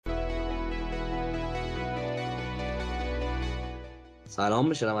سلام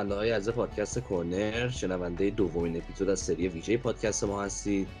به شنونده های عزیز پادکست کرنر، شنونده دومین اپیزود از سری ویژه پادکست ما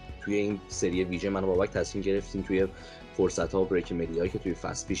هستید. توی این سری ویژه من و بابک تصمیم گرفتیم توی فرصت ها و بریک مدیایی که توی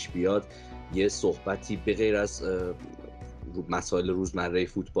فصل پیش بیاد یه صحبتی به غیر از مسائل روزمره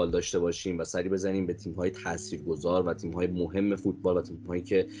فوتبال داشته باشیم و سری بزنیم به تیم‌های تاثیرگذار و تیم‌های مهم فوتبال و تیم‌هایی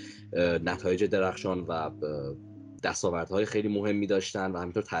که نتایج درخشان و دستاوردهای خیلی مهمی داشتن و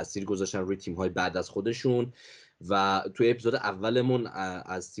همینطور تاثیر گذاشتن روی تیم‌های بعد از خودشون. و توی اپیزود اولمون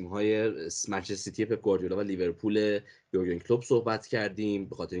از تیم‌های منچستر سیتی پپ گواردیولا و لیورپول یورگن کلوپ صحبت کردیم،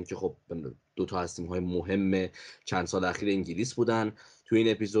 به خاطر اینکه خب دو تا از تیم‌های مهم چند سال اخیر انگلیس بودن. توی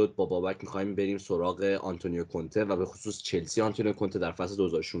این اپیزود با بابک می‌خوایم بریم سراغ آنتونیو کونته و به خصوص چلسی آنتونیو کونته در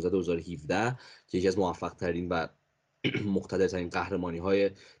فصل 2016-2017 که یکی از موفق‌ترین و مقتدرترین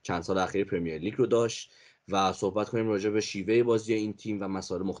قهرمانی‌های چند سال اخیر پرمیر لیگ رو داشت و صحبت کنیم راجع به شیوه بازی این تیم و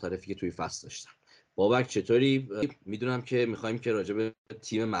مسائل مختلفی که توی فصل داشتن. بابک چطوری؟ میدونم که میخوایم که راجع به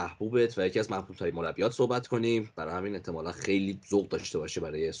تیم محبوبت و یکی از محبوب‌ترین مربیات صحبت کنیم، برای همین احتمالاً خیلی ذوق داشته باشه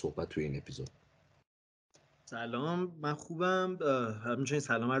برای صحبت توی این اپیزود. سلام، من خوبم. همچنین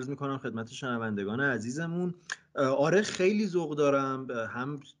سلام عرض میکنم خدمت شنوندگان عزیزمون. آره خیلی ذوق دارم،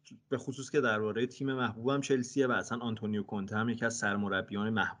 هم به خصوص که درباره تیم محبوبم چلسیه و اصلا آنتونیو کونته هم یکی از سرمربیان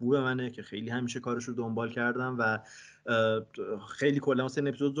محبوب منه که خیلی همیشه کارش رو دنبال کردم و خیلی کلا واسه این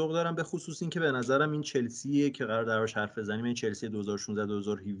اپیزود ذوق دارم، به خصوص این که به نظرم این چلسیه که قرار دربارش حرف بزنیم، این چلسی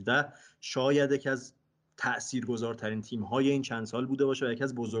 2016-2017 شاید یکی از تاثیرگذارترین تیم‌های این چند سال بوده باشه و یکی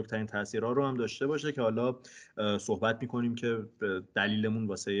از بزرگترین تاثیرها رو هم داشته باشه که حالا صحبت می‌کنیم که دلیلمون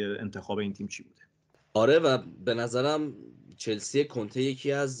واسه انتخاب این تیم چی بوده. آره و به نظرم چلسی کونته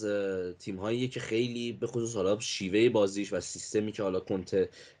یکی از تیم‌هاییه که خیلی به خصوص حالا شیوه بازیش و سیستمی که حالا کونته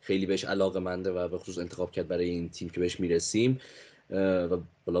خیلی بهش علاقه‌منده و به خصوص انتخاب کرد برای این تیم که بهش میرسیم و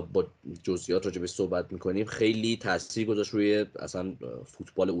بالا با جزئیات راجع به صحبت میکنیم، خیلی تاثیر گذاشت روی اصلا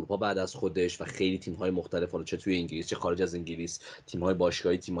فوتبال اروپا بعد از خودش و خیلی تیم‌های مختلف، حالا چه توی انگلیس چه خارج از انگلیس، تیم‌های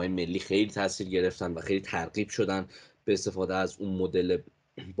باشگاهی، تیم‌های ملی خیلی تاثیر گرفتن و خیلی ترغیب شدن به استفاده از اون مدل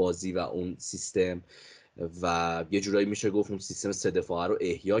بازی و اون سیستم و یه جورایی میشه گفت اون سیستم سه دفاعه رو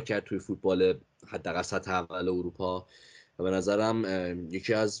احیا کرد توی فوتبال حداقل سطح اول اروپا و به نظرم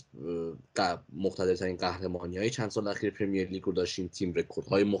یکی از مقتدرترین قهرمانی‌های چند سال اخیر پرمیر لیگ رو داشتیم. تیم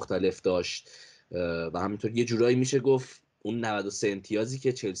رکوردهای مختلف داشت و همینطور یه جورایی میشه گفت اون 93 امتیازی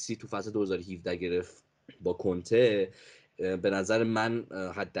که چلسی تو فصل 2017 گرفت با کونته، به نظر من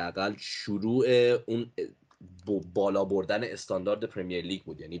حداقل شروع اون بالا بردن استاندارد پرمیر لیگ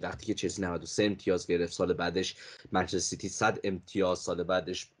بود. یعنی وقتی که چلسی 93 امتیاز گرفت، سال بعدش منچستر سیتی 100 امتیاز، سال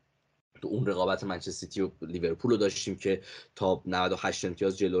بعدش تو اون رقابت منچستر سیتی و لیورپول رو داشتیم که تا 98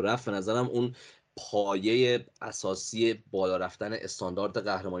 امتیاز جلو رفت. به نظرم اون پایه اساسی بالا رفتن استاندارد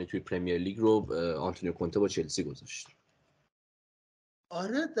قهرمانی توی پرمیر لیگ رو آنتونیو کونته با چلسی گذاشت.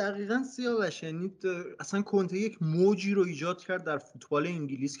 آره دقیقاً سیاوش، یعنی اصلا کونته یک موجی رو ایجاد کرد در فوتبال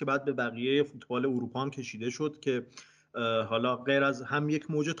انگلیس که بعد به بقیه فوتبال اروپا هم کشیده شد، که حالا غیر از هم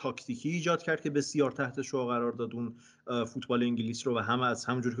یک موج تاکتیکی ایجاد کرد که بسیار تحت شعاع قرار داد اون فوتبال انگلیس رو و هم از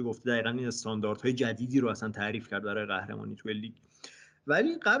همونجوری که گفته دقیقاً این استانداردهای جدیدی رو اصلا تعریف کرد برای قهرمانی توی لیگ.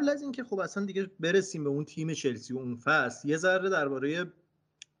 ولی قبل از اینکه خب اصلا دیگه برسیم به اون تیم چلسی و اون فصل، یه ذره درباره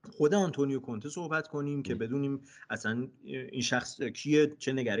خود آنتونیو کونته صحبت کنیم که بدونیم اصلا این شخص کیه،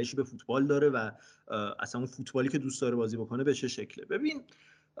 چه نگرشی به فوتبال داره و اصلا اون فوتبالی که دوست داره بازی بکنه به چه شکله. ببین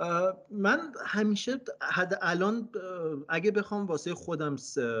من همیشه الان اگه بخوام واسه خودم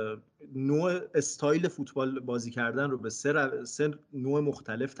نوع استایل فوتبال بازی کردن رو به سه نوع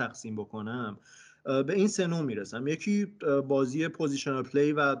مختلف تقسیم بکنم، به این سه نوع میرسم. یکی بازی پوزیشنال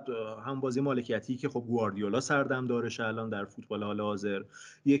پلی و هم بازی مالکیتی که خب گواردیولا سردم دارش الان در فوتبال حال حاضر.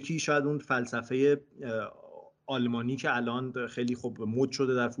 یکی شاید اون فلسفه آلمانی که الان خیلی خوب مد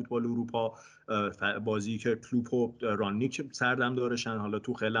شده در فوتبال اروپا، بازی که کلوپ و رانیک سردم دارشن. حالا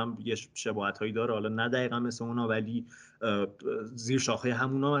تو خیلی هم یه شباهت هایی داره، حالا نه دقیقا مثل اونا ولی زیر شاخه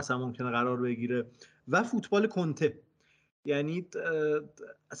همونا مثلا ممکنه قرار بگیره. و فوتبال کونته، یعنی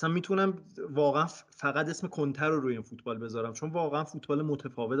اصلا میتونم واقعا فقط اسم کونته رو روی این فوتبال بذارم چون واقعا فوتبال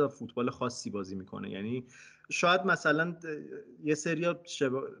متفاوت و فوتبال خاصی بازی میکنه. یعنی شاید مثلا یه سری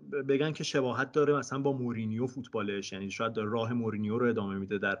بگن که شباهت داره مثلا با مورینیو فوتبالش، یعنی شاید راه مورینیو رو ادامه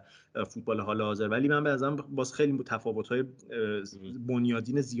میده در فوتبال حال حاضر، ولی من به نظرم باز خیلی تفاوت‌های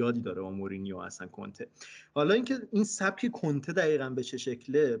بنیادین زیادی داره با مورینیو اصلا کونته. حالا اینکه این سبک کونته دقیقاً به چه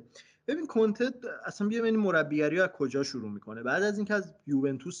شکله، ببین کنته اصلا بیا ببین مربیگری از کجا شروع میکنه. بعد از اینکه از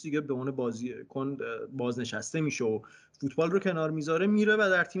یوونتوس دیگه به عنوان بازیکن بازنشسته میشه و فوتبال رو کنار میذاره، میره و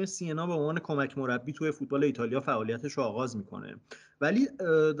در تیم سینا به عنوان کمک مربی توی فوتبال ایتالیا فعالیتش رو آغاز میکنه. ولی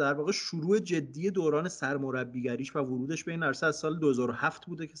در واقع شروع جدی دوران سرمربیگریش و ورودش به این عرصه از سال 2007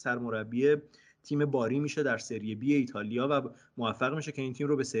 بوده که سرمربی تیم باری میشه در سری بی ایتالیا و موفق میشه که این تیم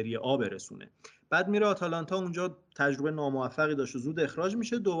رو به سری آ برسونه. بعد میره آتالانتا، اونجا تجربه ناموفقی داشت و زود اخراج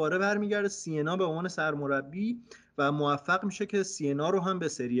میشه، دوباره برمیگرده سینا به عنوان سرمربی و موفق میشه که سینا رو هم به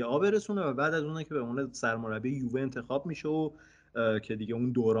سری آ برسونه و بعد از اون که به عنوان سرمربی یووه انتخاب میشه و که دیگه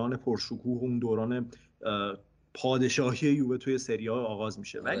اون دوران پرشکوه، اون دوران پادشاهی یووه توی سری آ آغاز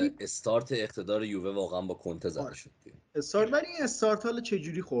میشه. آره، ولی استارت اقتدار یووه واقعا با کنته زده شد. ولی این استارت حالا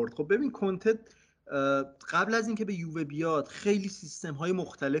چجوری خورد؟ خب ببین کنته قبل از اینکه به یووه بیاد خیلی سیستم های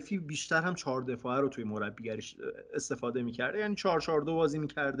مختلفی، بیشتر هم 4 دفاعه رو توی مربیگریش استفاده میکرده، یعنی 4-4-2 بازی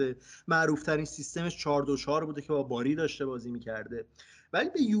میکرده. معروف ترین سیستمش 4-2-4 بوده که با باری داشته بازی میکرده. ولی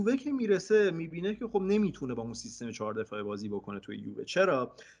به یووه که میرسه میبینه که خب نمیتونه با اون سیستم 4 دفاعه بازی بکنه توی یووه.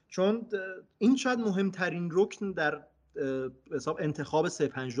 چرا؟ چون این شاید مهمترین رکن در حساب انتخاب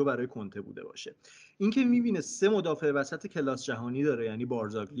 3-5-2 برای کنته بوده باشه. اینکه میبینه 3 مدافع وسط کلاس جهانی داره، یعنی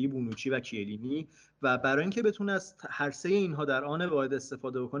بارزاگلی، بونوچی و کیلینی، و برای اینکه بتونه از هر سه اینها در آن واحد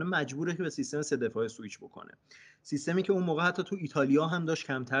استفاده بکنه مجبوره که به سیستم 3 دفاعه سویچ بکنه. سیستمی که اون موقع حتی تو ایتالیا هم داشت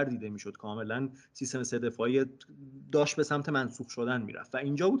کمتر دیده میشد، کاملا سیستم 3 دفاعی داشت به سمت منسوخ شدن میرفت و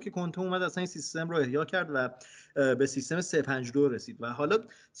اینجا بود که کنته اومد اصلا این سیستم رو احیا کرد و به سیستم 3-5-2 رسید. و حالا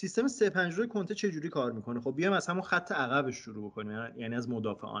سیستم 3-5-2 کنته چجوری کار میکنه؟ خب بیایم از همون خط عقبش شروع بکنیم، یعنی از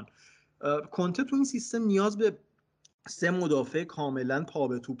مدافعان. کنته تو این سیستم نیاز به 3 مدافع کاملا پا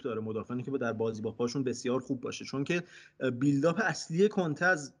به توپ داره، مدافعانی که در بازی با پاشون بسیار خوب باشه، چون که بیلداپ اصلی کنته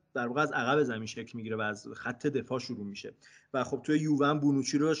از در واقع از عقب زمین شکل میگیره و از خط دفاع شروع میشه. و خب توی یووه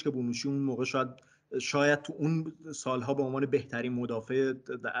بونوچی رو داشت که بونوچی اون موقع شاید تو اون سالها به عنوان بهترین مدافع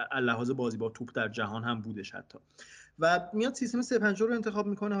لحاظ بازی با توپ در جهان هم بودش حتی. و میاد سیستم 3-5 رو انتخاب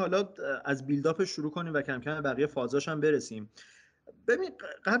میکنه. حالا از بیلداپش شروع کنیم و کم کم بقیه فازاش هم برسیم. ببین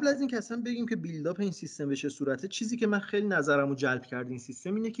قبل از این که اصلا بگیم که بیلداپ این سیستم به چه صورته، چیزی که من خیلی نظرمو جلب کرد این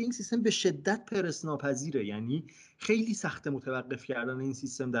سیستم اینه که این سیستم به شدت پرس ناپذیره. یعنی خیلی سخت متوقف کردن این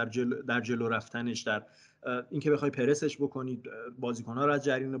سیستم در جلو رفتنش، در اینکه بخوای پرسش بکنید، بازیکن‌ها رو از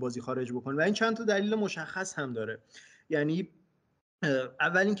جریان بازی خارج بکنید. و این چند تا دلیل مشخص هم داره. یعنی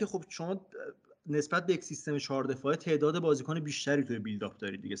اول اینکه خب شما نسبت به یک سیستم 4 دفاعه تعداد بازیکن بیشتری توی بیلداپ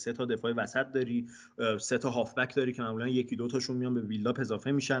داری دیگه. 3 تا دفاع وسط داری، 3 تا هافبک داری که معمولا 1-2 تاشون میان به بیلداپ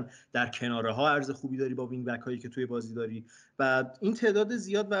اضافه میشن، در کناره ها عرض خوبی داری با وینگ بک هایی که توی بازی داری و این تعداد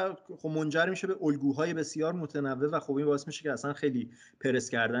زیاد و خب منجر میشه به الگوهای بسیار متنوع و خب این باعث میشه که اصلا خیلی پرس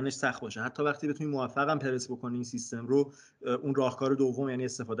کردنش سخت باشه. حتی وقتی بتونی موفقم پرس بکنی این سیستم رو، اون راهکار دوم یعنی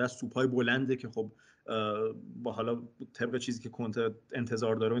استفاده از توپ‌های بلنده که خب با حالا طبق چیزی که کنته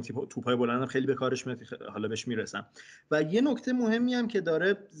انتظار داره این توپ‌های بلند خیلی به کارش میاد، حالا بهش میرسم. و یه نکته مهمی هم که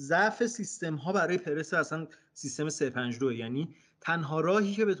داره، ضعف سیستم ها برای پرس اصلا سیستم 3-5-2، یعنی تنها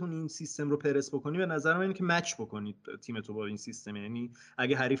راهی که بتونی این سیستم رو پرس بکنی به نظر من اینه که مچ بکنید تیم تو با این سیستم. یعنی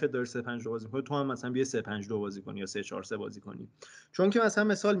اگه حریفت داره 3-5-2 بازی می‌کنه تو هم مثلا بیا 3-5-2 بازی کنی یا 3-4-3 بازی کنی. چون که مثلا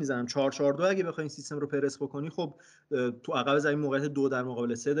مثال میزنم 4-4-2 اگه بخوای این سیستم رو پرس بکنی، خب تو عقب زمین موقعیت 2 در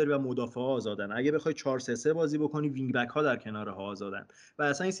مقابل 3 داری و مدافعا آزادن. اگه بخوای 4-3-3 بازی بکنی وینگ بک ها در کناره ها آزادن. و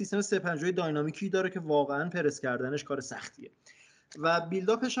اصلا این سیستم 3-5-2 داینامیکی داره که واقعا پرس کردنش کار سختیه. و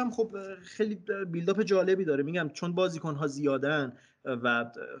بیلداپش هم خب خیلی بیلداپ جالبی داره، میگم چون بازیکن ها زیادن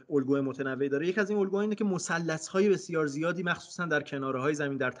و الگوی متنوعی داره. یک از این الگوها اینه که مثلث های بسیار زیادی مخصوصا در کناره های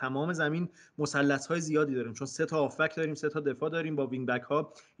زمین، در تمام زمین مثلث های زیادی داریم، چون 3 تا هافبک داریم، 3 تا دفاع داریم با وینگ بک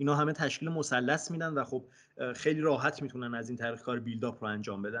ها، اینا همه تشکیل مثلث میدن و خب خیلی راحت میتونن از این طریق کار بیلداپ رو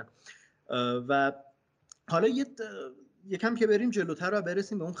انجام بدن. و حالا یکم که بریم جلوتر و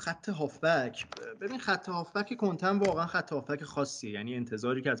برسیم به اون خط هافبک. ببین خط هافبک کنته واقعا خط هافبک خاصیه، یعنی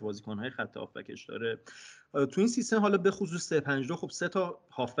انتظاری که از بازیکن‌های خط هافبکش داره تو این سیستم، حالا به خصوص 3-5-2 خب 3 تا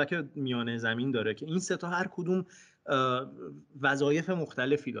هافبک میانه زمین داره که این 3 تا هر کدوم وظایف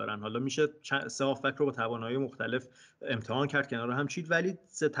مختلفی دارن. حالا میشه 3 هافبک رو با توانایی مختلف امتحان کرد کنار هم چید، ولی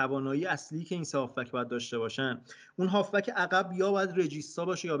 3 توانایی اصلی که این 3 هافبک باید داشته باشن، اون هافبک عقب یا باید رجیستا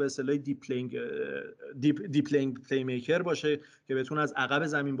باشه یا به اصطلاح دیپ لینگ پلی میکر باشه که بتونه از عقب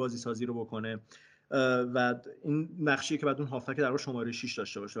زمین بازی سازی رو بکنه و این نقشی که بعد اون هافبک در واقع شماره 6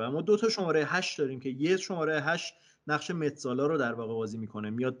 داشته باشه. و ما 2 تا شماره 8 داریم که یه شماره 8 نقش متزالا رو در واقع بازی میکنه،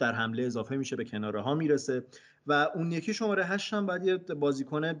 میاد در حمله اضافه میشه، به کناره ها میرسه. و اون یکی شماره 8 هم باید یه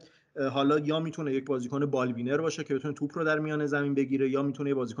بازیکن، حالا یا میتونه یک بازیکن بالوینر باشه که بتونه توپ رو در میانه زمین بگیره، یا میتونه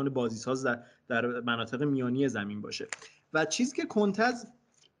یه بازیکن بازیساز در مناطق میانی زمین باشه. و چیزی که کنته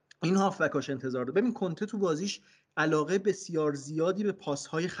این هافبکاش انتظار داره. ببین کنته تو بازیش علاقه بسیار زیادی به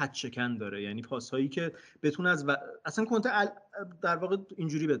پاس‌های خط شکن داره، یعنی پاس‌هایی که بتونه اصلا کنته در واقع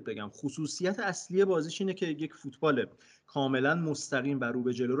اینجوری بهت بگم خصوصیت اصلی بازیش اینه که یک فوتبال کاملا مستقیم و رو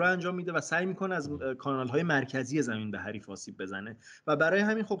به جلو رو انجام میده و سعی میکنه از کانال‌های مرکزی زمین به حریف آسیب بزنه و برای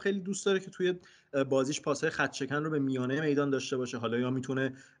همین خب خیلی دوست داره که توی بازیش پاس‌های خط شکن رو به میانه میدان داشته باشه. حالا یا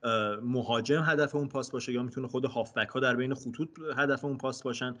میتونه مهاجم هدف اون پاس باشه یا میتونه خود هافبک‌ها در بین خطوط هدف اون پاس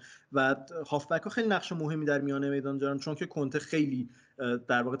باشن و هافبک‌ها خیلی نقش مهمی در میانه میدان دارن، چون که کنته خیلی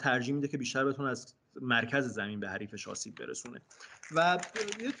در واقع ترجیح میده که بیشتر بتونه از مرکز زمین به حریفش آسیب برسونه. و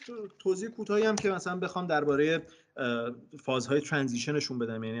یه توضیح کوتاهی هم که مثلا بخوام درباره فازهای ترانزیشنشون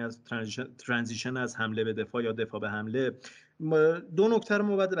بدم، یعنی از ترانزیشن از حمله به دفاع یا دفاع به حمله، دو نکته رو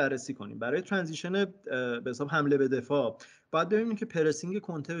ما باید بررسی کنیم. برای ترانزیشن به حساب حمله به دفاع باید ببینیم که پرسینگ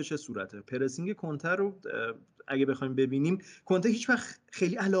کنته به چه صورته. پرسینگ کنته رو اگه بخوایم ببینیم، کنته هیچ وقت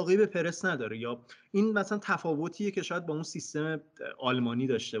خیلی علاقه به پرس نداره، یا این مثلا تفاوتیه که شاید با اون سیستم آلمانی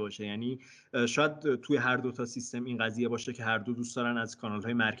داشته باشه. یعنی شاید توی هر دو تا سیستم این قضیه باشه که هر دو دوست دارن از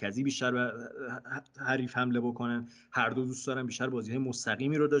کانال‌های مرکزی بیشتر به حریف حمله بکنن، هر دو دوست دارن بیشتر بازی‌های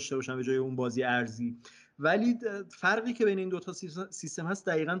مستقیمی رو داشته باشن به جای اون بازی ارزی. ولی فرقی که بین این دو تا سیستم هست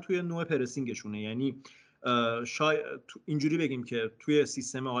دقیقاً توی نوع پرسینگشونه. یعنی اینجوری بگیم که توی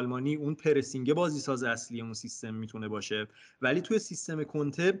سیستم آلمانی اون پرسینگ بازی ساز اصلی اون سیستم میتونه باشه، ولی توی سیستم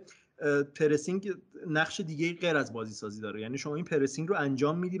کنته پرسینگ نقش دیگه غیر از بازی سازی داره. یعنی شما این پرسینگ رو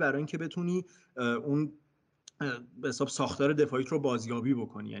انجام میدی برای اینکه بتونی اون به حساب ساختار دفاعیت رو بازیابی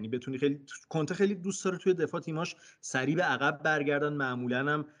بکنی. یعنی بتونی کنته خیلی دوست داره توی دفاع تیماش سریع به عقب برگردن. معمولا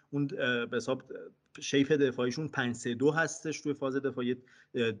هم اون به حساب شیپ دفاعیشون 5-3-2 هستش، توی فاز دفاعی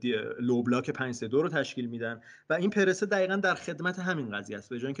لو بلاک 5-3-2 رو تشکیل میدن و این پرسه دقیقاً در خدمت همین قضیه است.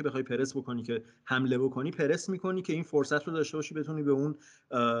 به جای اینکه بخوای پرس بکنی که حمله بکنی، پرس میکنی که این فرصت رو داشته باشی بتونی به اون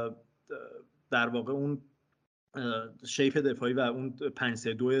در واقع اون شیپ دفاعی و اون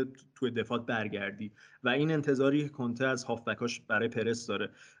 5-3-2 توی دفاع برگردی و این انتظاری که کنته از هافبکاش برای پرس داره.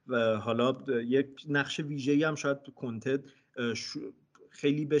 و حالا یک نقش ویژه‌ای هم شاید کنته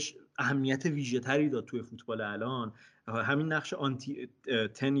خیلی بهش اهمیت ویژه تری داد توی فوتبال الان، همین نقش آنتی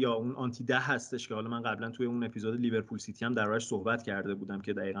 10 یا اون آنتی 10 هستش که حالا من قبلا توی اون اپیزود لیورپول سیتی هم دربارش صحبت کرده بودم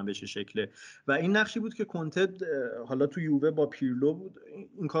که دقیقاً به چه شکله. و این نقشی بود که کنته حالا تو یووه با پیرلو بود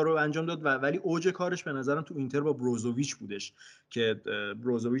این کار رو انجام داد، ولی اوج کارش به نظرم تو اینتر با بروزوویچ بودش که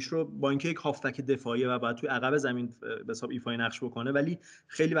بروزوویچ رو با اینکه یک هافبک دفاعی و بعد توی عقب زمین به حساب ایفای نقش بکنه، ولی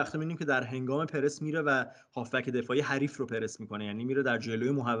خیلی وقتا می‌بینیم که در هنگام پرس میره و هافبک دفاعی حریف رو پرس میکنه، یعنی میره در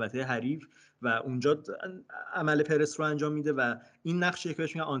جلوی محوطه حریف و اونجا عمل پرس رو انجام میده و این نقشی که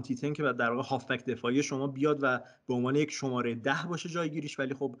بهش میگن آنتی 10 که در واقع هافبک دفاعی شما بیاد و به عنوان یک شماره 10 باشه جایگیریش،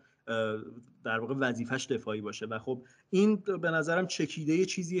 ولی خب در واقع وظیفش دفاعی باشه. و خب این به نظرم چکیده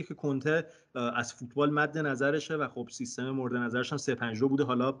چیزیه که کنته از فوتبال مد نظرشه و خب سیستم مورد نظرش هم 3-5-2 بوده.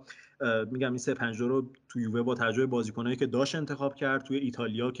 حالا میگم این 3-5-2 رو تو یووه با توجه بازیکنایی که داشت انتخاب کرد، توی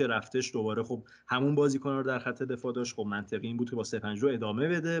ایتالیا که رفتش دوباره خب همون بازیکنا رو در خط دفاع داشت، خب منطقی این بود که با 3-5-2 ادامه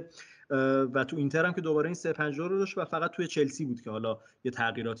بده و تو اینتر هم که دوباره این 3-5-2 رو داشت و فقط توی چلسی بود که حالا یه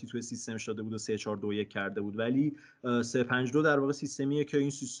تغییراتی توی سیستمش داده بود و 3-4-2-1 کرده بود. ولی 3-5-2 در واقع سیستمیه که این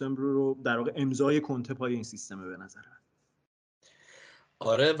سیستم رو در واقع امضای کنته پای این سیستمه به نظر من.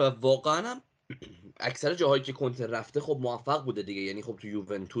 آره و واقعا هم اکثر جاهایی که کنته رفته خب موفق بوده دیگه. یعنی خب تو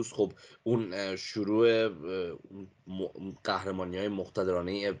یوونتوس خب اون شروع قهرمانی های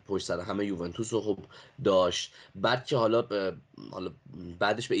مقتدرانه پشت سر همه یوونتوس رو خب داشت. بعد که حالا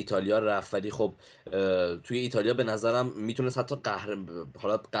بعدش به ایتالیا رفت، ولی خب توی ایتالیا به نظرم میتونست حتی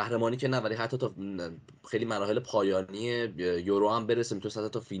حالا قهرمانی که نه، ولی حتی تا خیلی مراحل پایانی یورو هم برسه، میتونست حتی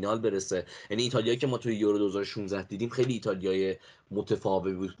تا فینال برسه. یعنی ایتالیایی که ما توی یورو 2016 دیدیم خیلی ایتالیای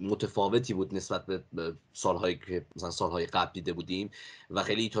متفاوتی بود نسبت به سالهایی که مثلا سالهای قبل دیده بودیم و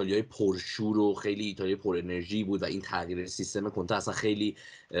خیلی ایتالیای پرشور و خیلی ایتالیای پر انرژی بود و این تغییر سیستم کنته اصلا خیلی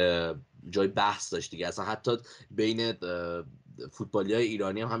جای بحث داشت دیگه. اصلا حتی بین فوتبالیای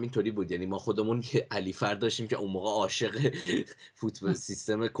ایرانی هم همینطوری بود. یعنی ما خودمون که علی فرد داشتیم که اون موقع عاشق فوتبال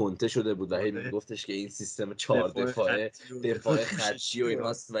سیستم کنته شده بود و هی میگفتش که این سیستم 4 دفاع خطی و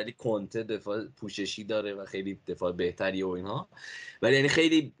اینهاست، ولی کنته دفاع پوششی داره و خیلی دفاع بهتری و اینها. ولی یعنی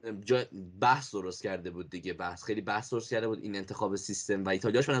خیلی بحث درست کرده بود دیگه، خیلی بحث درست کرده بود این انتخاب سیستم و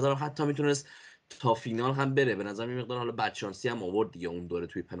ایتالیاش به نظرم حتی میتونست تا فینال هم بره. به نظر میاد حالا بدشانسی هم آورد دیگه، اون دوره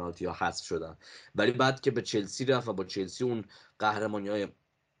توی پنالتی ها حذف شدن، ولی بعد که به چلسی رفت و با چلسی اون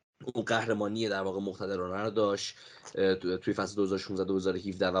قهرمانی در واقع مقتدرانه رو داشت توی فصل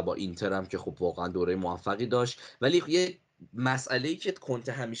 2016-2017 و با اینتر هم که خب واقعا دوره موفقی داشت. ولی یه مسئله‌ای که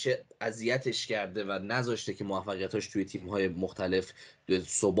کنته همیشه اذیتش کرده و نذاشته که موفقیتاش توی تیم‌های مختلف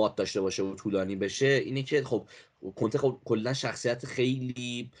ثبات داشته باشه و طولانی بشه اینه که خب کنته خب کلا شخصیت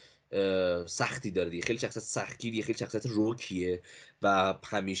خیلی سختی داره دیگه، خیلی شخصیت سختگیریه، خیلی شخصیت روکیه و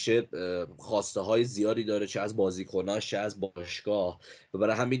همیشه خواسته های زیادی داره، چه از بازیکناش چه از باشگاه، و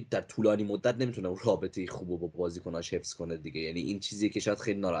برای همین در طولانی مدت نمیتونه اون رابطه خوب با بازیکناش حفظ کنه دیگه. یعنی این چیزیه که شاید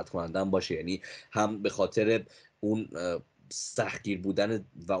خیلی ناراحت کننده هم باشه، یعنی هم به خاطر اون سختگیر بودن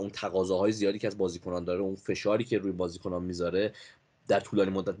و اون تقاضاهای زیادی که از بازیکنان داره، اون فشاری که روی بازیکنان میذاره، در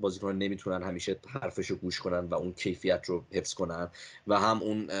طولانی مدت بازیکنان نمیتونن همیشه حرفشو گوش کنن و اون کیفیت رو حفظ کنن، و هم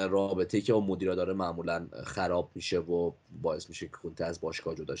اون رابطه‌ای که با مدیرا داره معمولا خراب میشه و باعث میشه که کنته از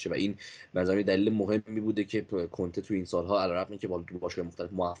باشگاه جدا شه. و این به نظر من دلیل مهمی بوده که کنته تو این سالها علیرغم اینکه با باشگاه مختلف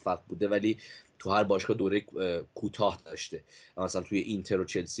موفق بوده ولی تو هر باشگاه دوره کوتاه داشته. مثلا توی اینتر و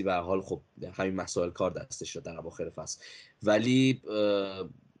چلسی به هر حال خب همین مسائل کار دستش داد در اواخر فصل. ولی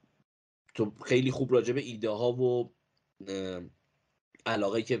تو خیلی خوب راجع به ایده ها و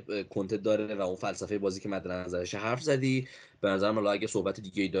علاقه‌ای که کنته داره و اون فلسفه بازی که مد نظرش حرف زدی. به نظرم حالا اگه صحبت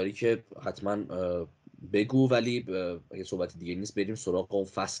دیگه‌ای داری که حتما بگو، ولی اگه صحبت دیگه نیست بریم سراغ اون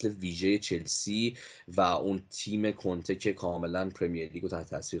فصل ویژه چلسی و اون تیم کنته که کاملا پرمیر لیگو تحت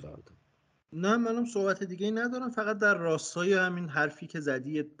تاثیر قرار داد. نه منم صحبت دیگه ندارم، فقط در راستای همین حرفی که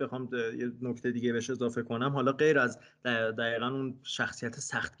زدی بخوام یه نکته دیگه بهش اضافه کنم. حالا غیر از دقیقاً اون شخصیت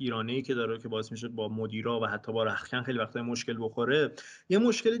سختگیرانه‌ای که داره که باعث میشه با مدیرا و حتی با رخکن خیلی وقتا مشکل بخوره، یه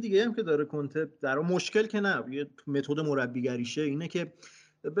مشکل دیگه هم که داره کنته، در مشکل که نه، یه متد مربیگریشه، اینه که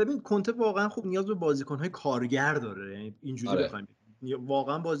ببین کنته واقعا خوب نیاز به بازیکن‌های کارگر داره. یعنی اینجوری آره، بخوایم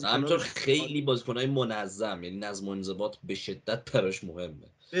واقعا بازیکن‌ها همینطور خیلی بازیکن‌های منظم، یعنی نظم و انضباط به شدت براش مهمه.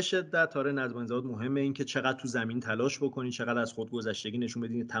 به شدت آره، نظم و انضباط مهمه، این که چقدر تو زمین تلاش بکنی، چقدر از خود گذشتگی نشون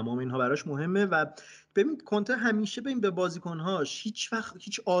بدی، تمام اینها براش مهمه. و ببین کنته همیشه به بازیکن‌هاش هیچ وقت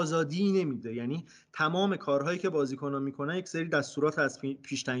هیچ آزادی نمیده. یعنی تمام کارهایی که بازیکن‌ها میکنن یک سری دستورات از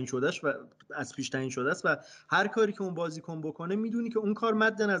پیش تعیین شده است و هر کاری که اون بازیکن بکنه میدونی که اون کار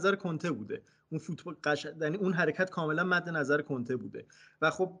مد نظر کنته بوده، اون فوتبال یعنی اون حرکت کاملا مد نظر کنته بوده. و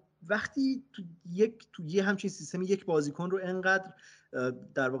خب وقتی تو یه همچین سیستمی یک بازیکن رو انقدر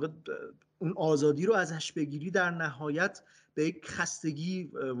در واقع اون آزادی رو ازش بگیری، در نهایت به یک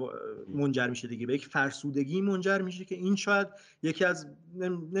خستگی منجر میشه دیگه، به یک فرسودگی منجر میشه که این شاید یکی از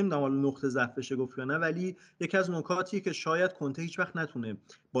نمیدونم حالا نقطه ضعف بشه گفت یا نه، ولی یکی از نکاتیه که شاید کنته هیچ وقت نتونه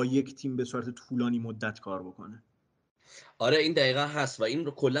با یک تیم به صورت طولانی مدت کار بکنه. آره این دقیقا هست و این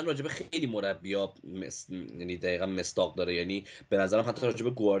رو کلا راجع به خیلی مربی‌ها یعنی دقیقا مصداق داره. یعنی به نظرم حتی راجع به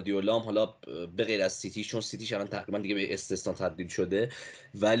گواردیولا هم، حالا به غیر از سیتی، چون سیتیش الان تقریبا دیگه به استثنا تبدیل شده،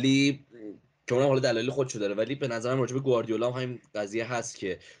 ولی که اونم حالا دلایل خودشو داره، ولی به نظرم راجع به گواردیولا هم همین قضیه هست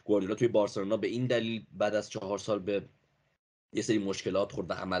که گواردیولا توی بارسلونا به این دلیل بعد از 4 سال به یه سری مشکلات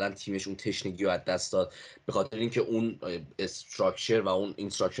خورد و عملا تیمش اون تشنگی رو از دست داد، به خاطر اینکه اون استراکچر و اون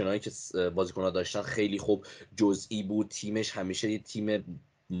اینستراکشنایی که بازیکن‌ها داشتن خیلی خوب جزئی بود. تیمش همیشه یه تیم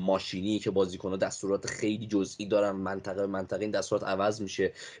ماشینی که بازیکن‌ها دستورات خیلی جزئی دارن، منطقه به منطقه این دستورات عوض میشه،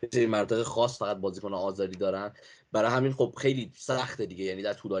 یه سری مناطق خاص فقط بازیکن‌ها آزادی دارن. برای همین خب خیلی سخته دیگه، یعنی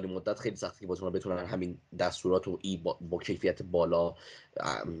در طولانی مدت خیلی سخته که بازیکن‌ها بتونن همین دستورات رو با کیفیت بالا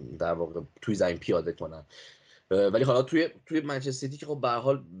در واقع توی زمین پیاده کنن. ولی حالا توی منچستر سیتی که خب به هر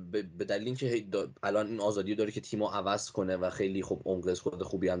حال به دلیل اینکه الان این آزادی داره که تیمو عوض کنه و خیلی خب عمق اسکواد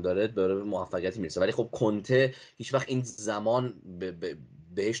خوبی هم داره به موفقیتی میرسه. ولی خب کنته هیچ وقت این زمان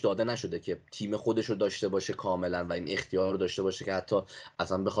بهش داده نشده که تیم خودش رو داشته باشه کاملا و این اختیار رو داشته باشه که حتی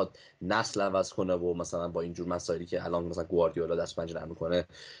اصلا بخواد نسل عوض کنه و مثلا با اینجور مسائلی که الان مثلا گواردیولا دست پنجه نرم میکنه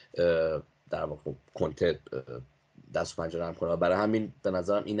در واقع کنته دست پنجه نرم کنه. برای همین به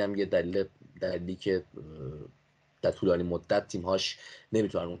نظرم اینم یه دلیلی که در طولانی مدت تیم‌هاش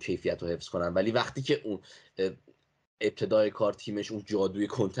نمیتونن اون کیفیت رو حفظ کنن. ولی وقتی که اون ابتدای کار تیمش اون جادوی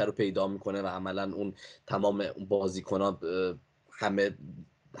کنته رو پیدا میکنه و عملا اون تمام بازیکن‌ها همه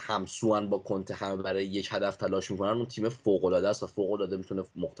همسوان با کنته، همه برای یک هدف تلاش میکنن، اون تیم فوق‌العاده است و فوق‌العاده میتونه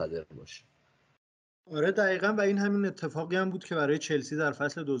مقتدر باشه. آره دقیقاً، و این همین اتفاقی هم بود که برای چلسی در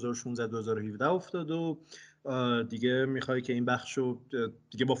فصل 2016-2017 افتاد. و دیگه میخوای که این بخشو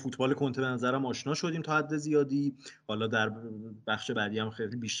دیگه با فوتبال کنته به نظرم آشنا شدیم تا حد زیادی. حالا در بخش بعدی هم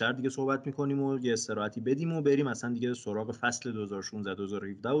خیلی بیشتر دیگه صحبت میکنیم و یه استراحتی بدیم و بریم اصلا دیگه سراغ فصل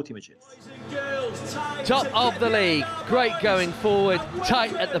 2016-2017 و تیم چلسی. Top of the league, great going forward,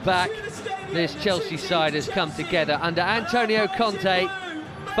 tight at the back. This Chelsea side has come together under Antonio Conte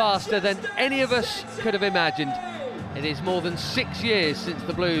faster than any of us could have imagined. It is more than 6 years since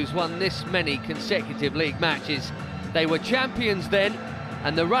the Blues won this many consecutive league matches. They were champions then,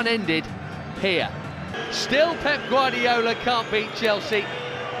 and the run ended here. Still Pep Guardiola can't beat Chelsea.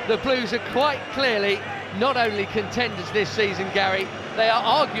 The Blues are quite clearly not only contenders this season, Gary, they are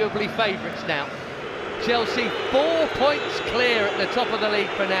arguably favourites now. Chelsea 4 points clear at the top of the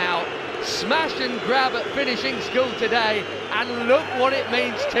league for now. Smash and grab at finishing school today, and look what it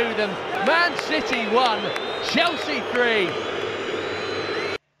means to them. Man City 1, Chelsea 3.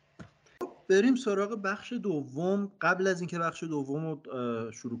 بریم سراغ بخش دوم. قبل از اینکه بخش دوم رو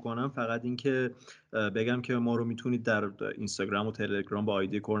شروع کنم فقط اینکه بگم که ما رو میتونید در اینستاگرام و تلگرام با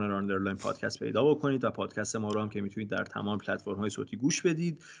آیدی کرنر آندرلاین پادکست پیدا بکنید و پادکست ما رو هم که میتونید در تمام پلتفرم‌های صوتی گوش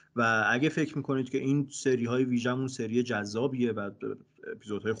بدید و اگه فکر میکنید که این سری های ویژمون سری جذابیه و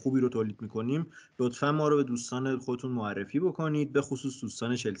اپیزودهای خوبی رو تولید میکنیم، لطفا ما رو به دوستان خودتون معرفی بکنید، به خصوص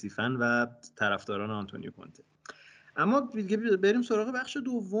دوستان چلسی فن و طرفداران آنتونیو کونته. اما بریم سراغ بخش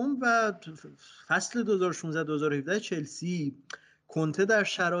دوم و فصل 2016-2017 چلسی. کونته در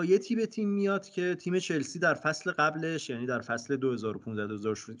شرایطی به تیم میاد که تیم چلسی در فصل قبلش، یعنی در فصل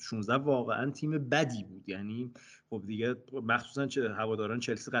 2015-2016 واقعا تیم بدی بود. یعنی خب دیگه مخصوصا هواداران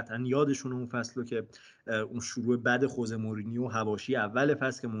چلسی قطعا یادشون اون فصل رو که اون شروع بد خوزه مورینیو حواشی اول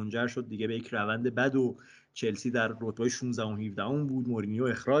فصل که منجر شد دیگه به یک روند بد و چلسی در رتبه 16 و 17 بود، مورینیو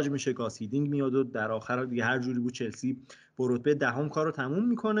اخراج میشه، گاسیدینگ میاد و در آخر دیگه هر جوری بود چلسی با رتبه دهم کارو تموم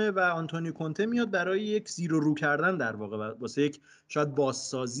میکنه و آنتونیو کونته میاد برای یک زیرو رو کردن در واقع واسه یک شاید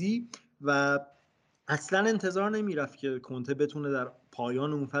بازسازی و اصلا انتظار نمیرفت که کونته بتونه در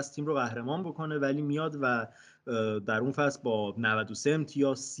پایان اون فصل تیم رو قهرمان بکنه، ولی میاد و در اون فصل با 93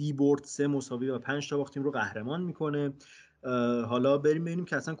 امتیاز 30 برد 3 مساوی و 5 تا باخت تیم رو قهرمان میکنه. حالا بریم ببینیم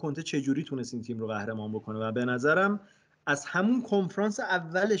که اصلا کونته چجوری تونست این تیم رو قهرمان بکنه و به نظرم از همون کنفرانس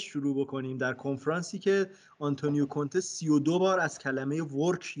اولش شروع بکنیم. در کنفرانسی که آنتونیو کونته 32 بار از کلمه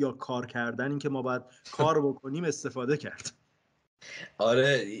ورک یا کار کردن، این که ما باید کار بکنیم، استفاده کرد. آره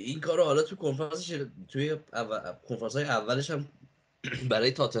این کارو حالا تو توی کنفرانس‌های اولش هم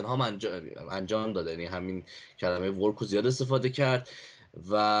برای تاتنهام انجام داده، یعنی همین کلمه ورک رو زیاد استفاده کرد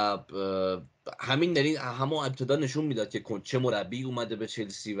و همین یعنی همون ابتدا نشون میداد که چه مربی اومده به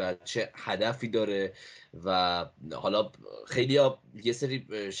چلسی و چه هدفی داره. و حالا خیلی‌ها یه سری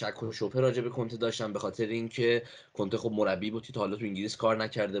شک و شبهه راجع به کونته داشتن به خاطر اینکه کونته خب مربی بود که تا حالا تو انگلیس کار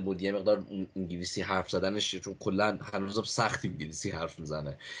نکرده بود، یه مقدار انگلیسی حرف زدنش چون کلا هنوز سخت انگلیسی حرف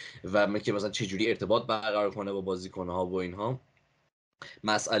میزنه و که مثلا چه جوری ارتباط برقرار کنه با بازیکن‌ها و اینها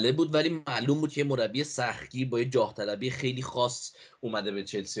مسئله بود. ولی معلوم بود که مربی سختگیر با یه جاه طلبی خیلی خاص اومده به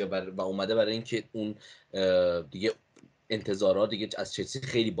چلسی و اومده برای اینکه اون دیگه انتظارات دیگه از چلسی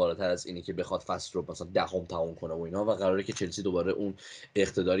خیلی بالاتر از اینه که بخواد فصل رو مثلا دهم تموم کنه و اینا و قراره که چلسی دوباره اون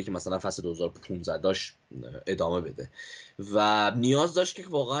اقتداری که مثلا فصل 2015 داشت ادامه بده و نیاز داشت که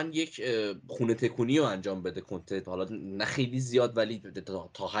واقعا یک خونه تکونی رو انجام بده کونته. حالا نه خیلی زیاد ولی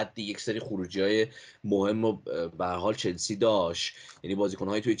تا حدی یک سری خروجی‌های مهم رو به هر حال چلسی داشت. یعنی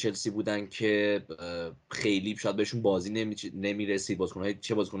بازیکن‌های توی چلسی بودن که خیلی شاید بهشون بازی نمی‌رسید،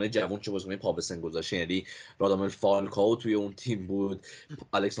 چه بازیکن‌های جوان چه بازیکن‌های پا به سن گذاشته. یعنی رادامل فالکاو توی اون تیم بود،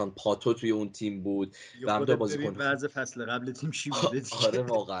 الکساندر پاتو توی اون تیم بود و همینطور بازیکن وضع فصل قبل تیم چی بوده دیگه. آره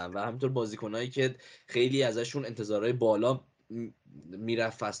واقعا و همینطور بازیکنایی که خیلی ازشون انتظارهای بالا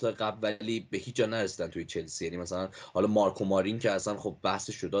میرفت فصل قبل ولی به هیچ جا نرسیدن توی چلسی. یعنی مثلا حالا مارکو مارین که اصلا خب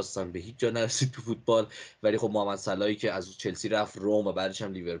بحث شده اصلا به هیچ جا نرسید تو فوتبال، ولی خب محمد صلاحی که از چلسی رفت روم و بعدش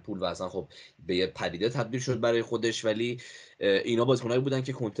هم لیورپول و اصلا خب به یه پدیده تبدیل شد برای خودش. ولی اینا بازیکنایی بودن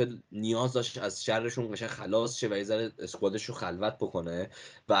که کونته نیاز داشت از شرشون قشنگ خلاص شه و یه ذره اسکوادش رو خلوت بکنه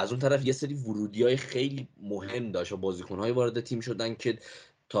و از اون طرف یه سری ورودیای خیلی مهم داشت و بازیکن‌های وارد تیم شدن که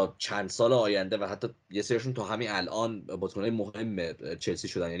تا چند سال آینده و حتی یه سریشون تا همین الان بازیکن‌های مهم چلسی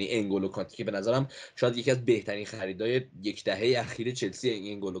شدن. یعنی انگولو کانته که به نظرم شاید یکی از بهترین خریدای یک دهه اخیر چلسی،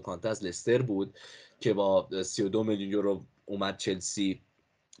 انگولو کانته از لستر بود که با 32 میلیون یورو اومد چلسی.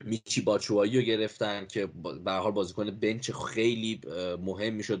 میچی باچوایی رو گرفتن که به هر حال بازیکن بنچ خیلی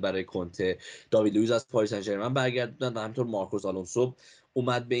مهم میشد برای کونته. داوید لوئیز از پاریس سن ژرمن برگردوندن و همینطور مارکوس آلونسو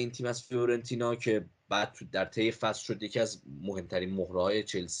اومد به این تیم از فیورنتینا که بعد در طی فصل شد یکی از مهمترین مهره‌های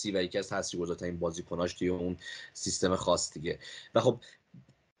چلسی و یکی از تاثیرگذارترین بازیکناش توی اون سیستم خاص دیگه. و خب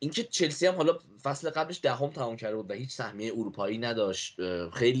اینکه چلسی هم حالا فصل قبلش دهم تمام کرده بود و هیچ سهمیه اروپایی نداشت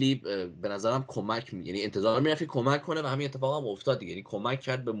خیلی به نظرم یعنی انتظار می‌رفت کمک کنه و همین اتفاق هم افتاد دیگه. یعنی کمک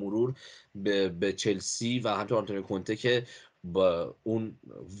کرد به مرور به چلسی و همینطور آنتونیو کونته که با اون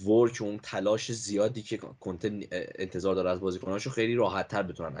ورک اون تلاش زیادی که کونته انتظار داره از بازیکناشو خیلی راحت‌تر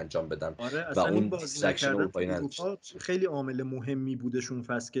بتونن انجام بدن. آره و اصلا اون این بازی نکردن اروپایی تو نداشت. اروپا خیلی عامل مهمی بودشون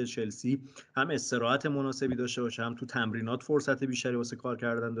فصل که چلسی هم استراحت مناسبی داشته باشه، هم تو تمرینات فرصت بیشتری واسه کار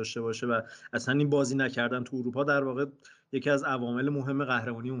کردن داشته باشه و اصلا این بازی نکردن تو اروپا در واقع یکی از عوامل مهم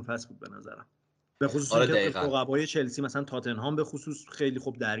قهرمانی اون فصل بود به نظرم. به خصوص آره اینکه دقیقاً. رقبای چلسی مثلا تاتنهام به خصوص خیلی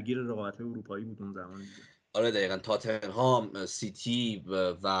خوب درگیر رقابت‌های اروپایی بود اون زمان دیگه. آره دقیقاً، تاتنهام، سیتی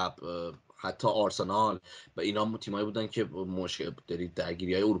و حتی آرسنال و اینا تیمایی بودن که مشکل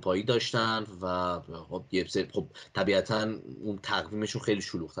درگیری‌های اروپایی داشتن و خب یه سری خب طبیعتاً اون تقویمشون خیلی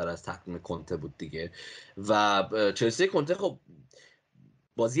شلوغ‌تر از تقویم کنته بود دیگه. و چلسی کنته خب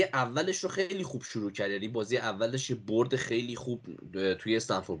بازی اولش رو خیلی خوب شروع کرد، یعنی بازی اولش یه برد خیلی خوب توی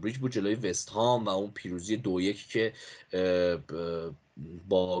استنفورد بریج بود جلوی وست هام و اون پیروزی 2-1 که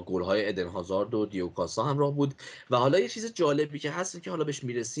با گل‌های ادن هازارد و دیو کاستا همراه بود. و حالا یه چیز جالبی که هست که حالا بهش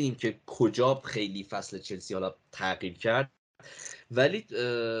میرسیم که کجا خیلی فصل چلسی حالا تغییر کرد، ولی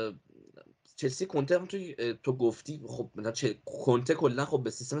چلسی کنته هم تو گفتی خب کنته کلا خب به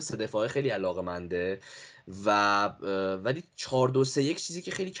سیستم سه دفاعه خیلی علاقه‌منده و ولی 4-2-3-1 چیزی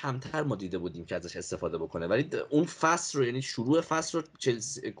که خیلی کمتر ما دیده بودیم که ازش استفاده بکنه، ولی اون فصل رو یعنی شروع فصل رو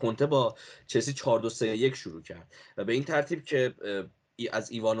کنته با چلسی 4-2-3-1 شروع کرد و به این ترتیب که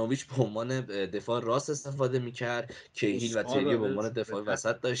از ایوانوویچ به عنوان دفاع راست استفاده میکرد، کیهیل و تریو به عنوان دفاع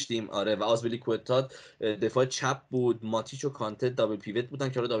وسط داشتیم، آره، و آزپیلیکوئتا دفاع چپ بود. ماتیچ و کانته دابل پیوت بودن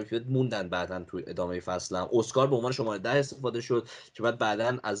که دابل پیوت موندن بعدن تو ادامه فصل هم. اسکار به عنوان شماره 10 استفاده شد که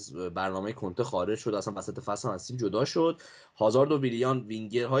بعدن از برنامه کنته خارج شد، اصلا وسط فصل هم از تیم جدا شد. هازارد و ویلیان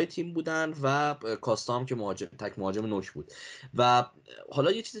وینگرهای تیم بودن و کاستا هم که تک مهاجم نوک بود. و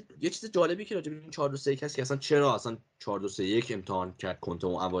حالا یه چیز جالبی که راجع به این 4-2-3-1 هست که اصلا 4-2-3-1 امتحان کرد کنته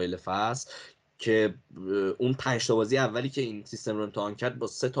اون اوایل فصل، که اون 5 تا بازی اولی که این سیستم رو امتحان کرد با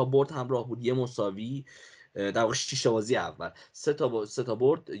 3 تا برد همراه بود، یه مساوی، در واقع 6 تا بازی اول 3 تا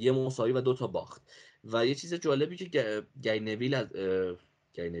برد، یه مساوی و 2 تا باخت. و یه چیز جالبی که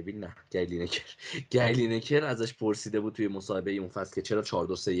گیلی نکر ازش پرسیده بود توی مصاحبه اون فصل که چرا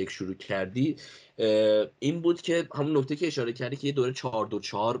 4-2-3-1 شروع کردی، این بود که همون نکته که اشاره کردی که یه دوره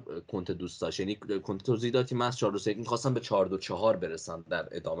 4-2-4 کنته دوست داشت، یعنی کنته توضیح داد که من از 4-2-3-1 می‌خواستم به 4-2-4 برسم در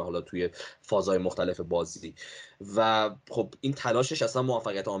ادامه حالا توی فازهای مختلف بازی. و خب این تلاشش اصلا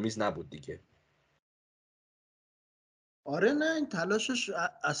موفقیت آمیز نبود دیگه. آره نه، این تلاشش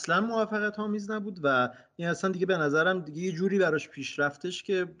اصلا موفقیت آمیز نبود و این اصلا دیگه به نظرم دیگه یه جوری براش پیش رفتش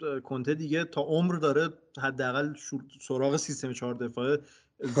که کنته دیگه تا عمر داره حداقل سراغ سیستم 4 دفاعه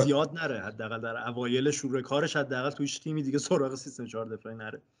زیاد نره، حداقل در اوایل شروع کارش حداقل توی تیمی دیگه سراغ سیستم 4 دفاعه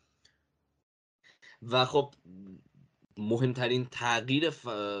نره. و خب مهمترین تغییر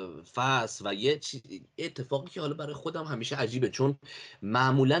فصل و یه اتفاقی که حالا برای خودم همیشه عجیبه، چون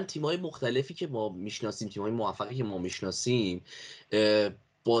معمولا تیم‌های مختلفی که ما میشناسیم، تیم‌های موفقی که ما میشناسیم،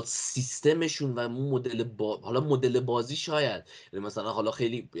 با سیستمشون و حالا مدل بازی شاید، یعنی مثلا حالا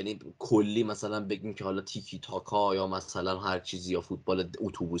خیلی یعنی کلی مثلا بگیم که حالا تیکی تاکا یا مثلا هر چیزی یا فوتبال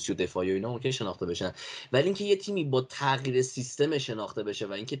اتوبوسی و دفاعی و اینا ممکن شناخته بشن، ولی اینکه یه تیمی با تغییر سیستم شناخته بشه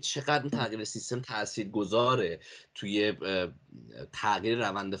و اینکه چقدر تغییر سیستم تاثیرگذاره توی تغییر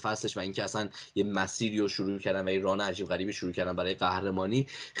روند فصلش و اینکه اصلا یه مسیری رو شروع کردن و یه ران عجیب غریبی شروع کردن برای قهرمانی،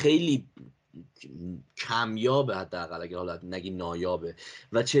 خیلی کمیابه، حداقل اگه حالا نگی نایابه.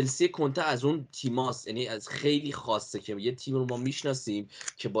 و چلسی کنته از اون تیماست، یعنی از خیلی خاصه که یه تیم رو ما میشناسیم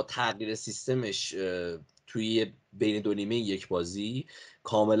که با تغییر سیستمش توی بین دو نیمه یک بازی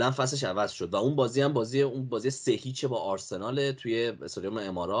کاملا فصلش عوض شد. و اون بازی هم اون بازی 3-0 با آرسنال توی استادیوم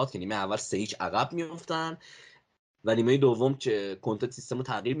امارات که نیمه اول 3-0 عقب میافتن و نیمه دوم که کنته سیستم رو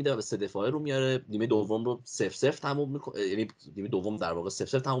تغییر میده و به سه دفاعه رو میاره، نیمه دوم رو 0-0 تموم میکنه، یعنی نیمه دوم در واقع 0-0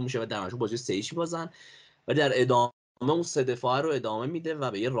 تموم میشه و در نهایت بازی 3-0 بازن و در ادامه اون سه دفاعه رو ادامه میده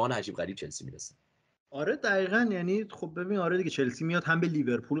و به یه ران عجیب غریب چلسی میرسه. آره دقیقاً، یعنی خب ببین آره دیگه چلسی میاد هم به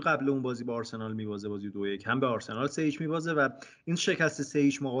لیورپول قبل اون بازی با آرسنال میبازه بازی 2-1، هم به آرسنال 3-0 میبازه و این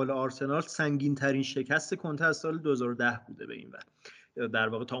شکست 3-0 مقابل آرسنال سنگین ترین شکست کنته از سال 2010 بوده به این ور، در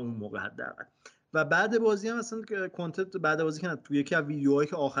واقع تا اون موقع حداقل. و بعد بازی هم مثلا کنته بعد بازی که تو یکی از ویدیوهایی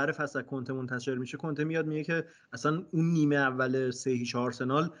که آخر فصل کنته منتشر میشه، کنته میاد میگه که اصلا اون نیمه اول 3-0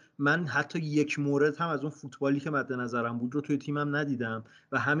 آرسنال من حتی یک مورد هم از اون فوتبالی که مد نظرم بود رو توی تیمم ندیدم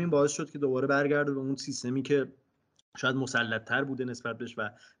و همین باعث شد که دوباره برگرده به اون سیستمی که شاید مسلط تر بوده نسبت بهش و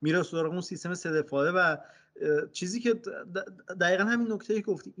میره سراغ اون سیستم سه دفاعه. و چیزی که دقیقا همین نکته که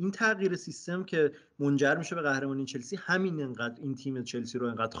گفتی، این تغییر سیستم که منجر میشه به قهرمانی چلسی، همین انقدر این تیم چلسی رو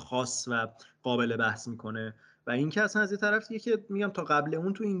انقدر خاص و قابل بحث میکنه. و اینکه اصلا از یه طرف که میگم تا قبل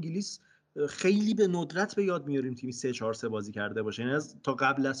اون تو انگلیس خیلی به ندرت به یاد میاریم تیمی 3-4-3 بازی کرده باشه، یعنی تا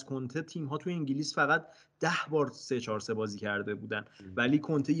قبل از کنته تیم ها تو انگلیس فقط 10 بار 3-4-3 بازی کرده بودن، ولی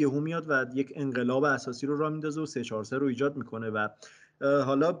کنته یهو میاد و یک انقلاب اساسی رو راه میندازه و 3-4-3 رو ایجاد میکنه. و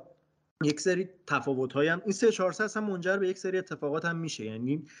حالا یک سری تفاوت‌هایی هم این 3-4-3 اصلا منجر به یک سری اتفاقات هم میشه.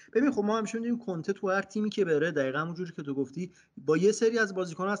 یعنی ببین خب ما همیشه می‌دونیم کنته تو هر تیمی که بره دقیقاً همونجوری که تو گفتی با یه سری از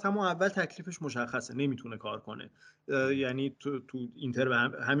بازیکن‌ها از همون اول تکلیفش مشخصه، نمیتونه کار کنه. یعنی تو اینتر به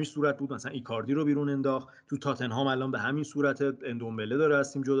همین صورت بود، مثلا ایکاردی رو بیرون انداخت، تو تاتنهام الان به همین صورت اندومبله داره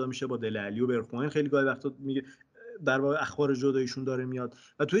از تیم جدا میشه، با دل علی و برخوان خیلی گاهی وقتا میگه در واقع اخبار جداییشون داره میاد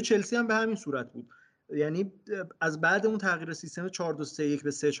و توی چلسی هم به همین صورت بود. یعنی از بعد اون تغییر سیستم 4-2-3-1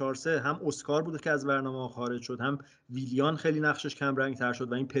 به 3-4-3 هم اسکار بود که از برنامه خارج شد، هم ویلیان خیلی نقشش کم رنگ تر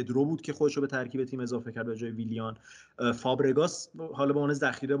شد و این پدرو بود که خودش رو به ترکیب تیم اضافه کرد به جای ویلیان. فابرگاس حالا به عنوان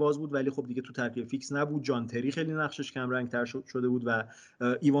ذخیره باز بود ولی خب دیگه تو ترکیب فیکس نبود. جان تری خیلی نقشش کم رنگ تر شده بود و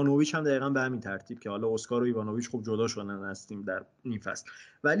ایوانوویچ هم دقیقاً به همین ترتیب که حالا اسکار و ایوانوویچ خب جدا شدن از تیم در نیم فصل.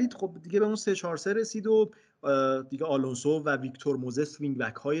 ولی خب دیگه به اون 3-4-3 رسید و دیگه آلونسو و ویکتور موزس وینگ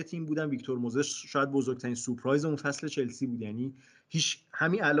بک های تیم بودن. ویکتور موزس شاید بزرگترین سورپرایز اون فصل چلسی بود. یعنی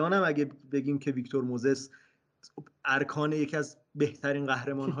همین الان هم اگه بگیم که ویکتور موزس ارکان یکی از بهترین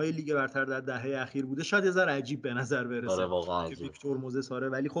قهرمان های لیگ برتر در دهه اخیر بوده شاید یه ذره عجیب به نظر برسه. آره واقعا که ویکتور موزس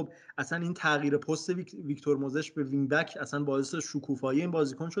ولی خب اصلا این تغییر پست ویکتور موزس به وینگ بک اصلا باعث شکوفایی این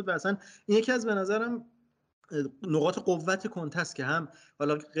بازیکن شد و اصلا این یکی از به نظرم نقاط قوت کنته است که هم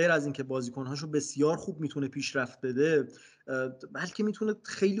حالا غیر از اینکه بازیکن‌هاشو بسیار خوب میتونه پیشرفت بده بلکه میتونه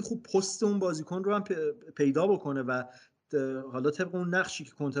خیلی خوب پست اون بازیکن رو هم پیدا بکنه و حالا طبق اون نقشی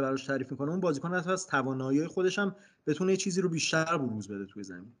که کنته براش تعریف میکنه اون بازیکن حتی از توانایی خودش هم بتونه یه چیزی رو بیشتر بروز بده توی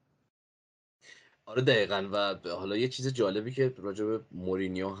زمین. آره دقیقاً. و حالا یه چیز جالبی که راجع به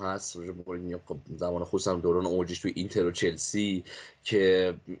مورینیو هست، راجع به مورینیو خب زمان خصوصا دوران اوجش توی اینتر و چلسی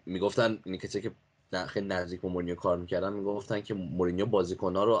که میگفتن این کسی که خیلی نزدیک با مورینیو کار میکردن میگفتن که مورینیو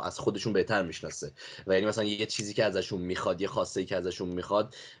بازیکن‌ها رو از خودشون بهتر میشناسه و یعنی مثلا یه چیزی که ازشون میخواد، یه خواسته ای که ازشون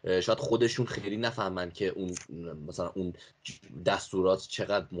میخواد، شاید خودشون خیلی نفهمن که اون مثلا اون دستورات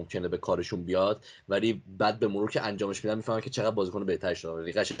چقدر ممکنه به کارشون بیاد، ولی بعد به مرور که انجامش میدن میفهمن که چقدر بازیکن بهتری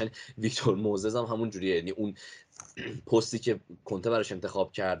شده. قشنگ ویکتور موزز هم همون جوریه. یعنی اون پستی که کنته براش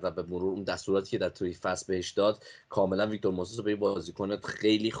انتخاب کرد و به مرور اون دستوراتی که در توی فصل بهش داد کاملا ویکتور موزز رو به بازیکن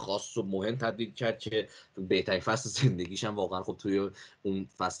خیلی خاص و مهم تبدیل کرد که بهترین فصل زندگیش هم واقعا خب توی اون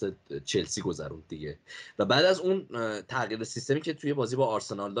فصل چلسی گذروند دیگه. و بعد از اون تغییر سیستمی که توی بازی با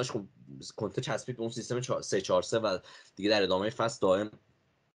آرسنال داشت، خب کنته چسبید به اون سیستم 3-4-3 و دیگه در ادامه فصل دائم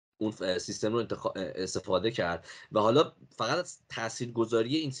اون سیستم رو استفاده کرد. و حالا فقط از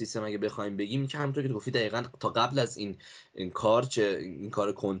تاثیرگذاری این سیستم اگه بخوایم بگیم که همونطور که گفتی دقیقاً تا قبل از این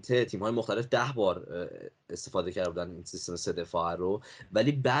کار کنته تیم‌های مختلف 10 بار استفاده کرده بودن این سیستم 3 دفاعه رو،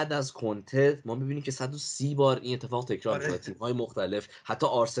 ولی بعد از کنته ما می‌بینیم که 130 بار این اتفاق تکرار میشه. تیم‌های مختلف، حتی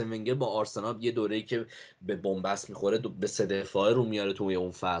آرسن ونگر با آرسنال یه دوره‌ای که به بنبست می‌خوره به 3 دفاعه رو میاره توی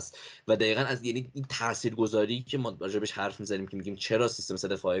اون فصل. و دقیقاً از یعنی این تاثیرگذاری که ما راجعش حرف می‌زنیم که میگیم چرا سیستم 3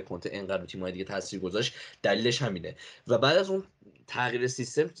 دفاعه کنته اینقدر تیم‌های دیگه تاثیر گذاشت، دلیلش همینه. و بعد از اون تغییر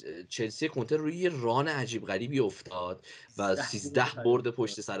سیستم چلسی کنته روی یه ران عجیب غریبی افتاد و 13 برد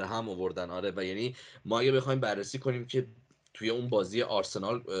پشت سر هم آوردن. آره و یعنی ما اگه بخوایم بررسی کنیم که توی اون بازی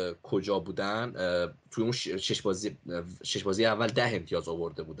آرسنال کجا بودن، توی اون شش بازی اول 10 امتیاز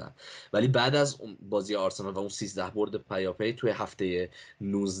آورده بودن، ولی بعد از اون بازی آرسنال و اون 13 برد پیاپی توی هفته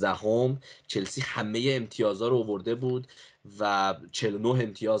 19 چلسی همه امتیازها رو آورده بود و 49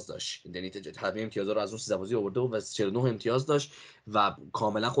 امتیاز داشت. یعنی همه امتیازها رو از اون 13 بازی آورده بود و 49 امتیاز داشت و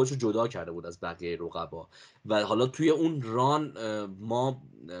کاملا خودش رو جدا کرده بود از بقیه رقبا. و حالا توی اون ران ما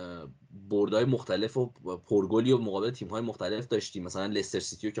بردهای مختلف و پرگلی و مقابل تیم‌های مختلف داشتیم. مثلا لستر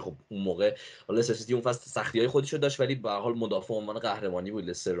سیتی که خب اون موقع لستر سیتی اون فصل سختی‌های خودش رو داشت ولی به هر حال مدافع عنوان قهرمانی بود.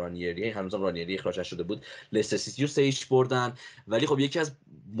 لستر رانیری هنوز رانیری اخراج نشده بود. لستر سیتی رو 3-0 بردن. ولی خب یکی از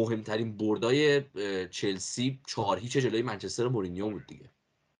مهمترین بردای چلسی 4-0 جلوی منچستر مورینیو بود دیگه.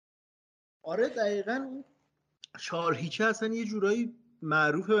 آره دقیقاً 4-0 اصلا یه جورایی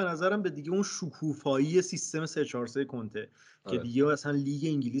معروفه به نظرم به دیگه اون شکوفایی سیستم 3-4-3 کنته که دیگه اصلا لیگ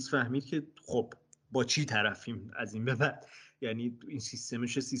انگلیس فهمید که خب با چی طرفیم از این به بعد. یعنی این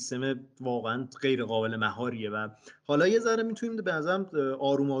سیستم واقعا غیر قابل مهاریه و حالا یه ذره میتونیم به نظرم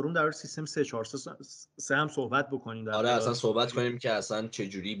آروم آروم در سیستم 3-4-3 هم صحبت بکنیم. آره اصلا صحبت کنیم که اصلا چه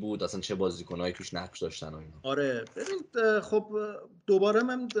جوری بود، اصلا چه بازیکنایی توش نقش داشتن و اینا. آره ببین خب دوباره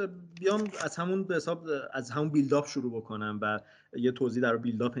من بیام از همون بیلداپ شروع بکنم و یه توضیح در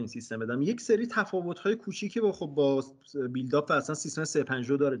بیلداپ این سیستم بدم. یک سری تفاوت‌های کوچیکی با بیلداپ و اصلا سیستم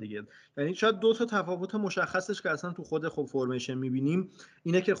 352 داره دیگه. یعنی شاید دو تا تفاوت مشخصش که اصلا تو خود فرمیشن می‌بینیم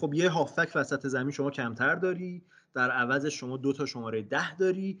اینه که خب یه هافبک وسط زمین شما کمتر داری، در عوض شما 2 تا شماره 10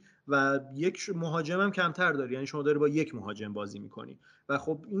 داری و یک مهاجم هم کمتر داری، یعنی شما داری با یک مهاجم بازی میکنی و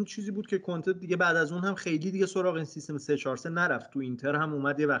خب این چیزی بود که کنته دیگه بعد از اون هم خیلی دیگه سراغ این سیستم 3-4-3 نرفت. تو اینتر هم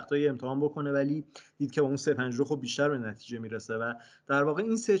اومد یه وقتایی امتحان بکنه ولی دید که با اون 3-5-2 خب بیشتر به نتیجه میرسه و در واقع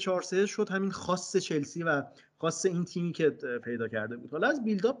این 3-4-3 شد همین خاص چلسی و خاص این تیمی که پیدا کرده بود. حالا از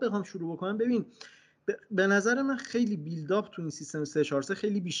بیلداپ بخوام شروع بکنم، ببین به نظر من خیلی بیلداپ تو این سیستم 3-4-3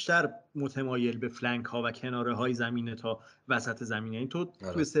 خیلی بیشتر متمایل به فلنک ها و کناره های زمینه تا وسط زمین. یعنی تو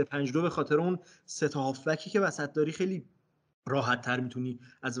توی 3-5-2 به خاطر اون سه تا هافبکی که وسط داری خیلی راحت تر میتونی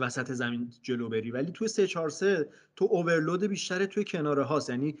از وسط زمین جلو بری، ولی توی 3-4-3 تو اوورلود بیشتر توی کناره هاست،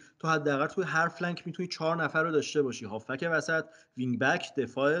 یعنی تو حداقل توی هر فلنک میتونی 4 نفر رو داشته باشی، هافبک وسط، وینگ بک،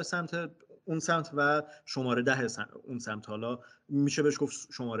 دفاع سمت اون سمت و شماره 10 اون سمت. حالا میشه بهش گفت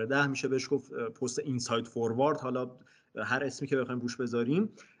شماره 10، میشه بهش گفت پست اینساید فوروارد، حالا هر اسمی که بخوایم روش بذاریم،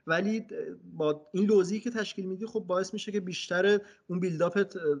 ولی با این لوزی که تشکیل میدی خب باعث میشه که بیشتر اون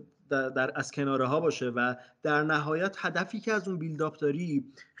بیلداپت در از کناره ها باشه و در نهایت هدفی که از اون بیلداپ داری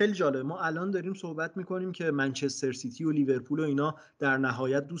خیلی جالبه. ما الان داریم صحبت میکنیم که منچستر سیتی و لیورپول و اینا در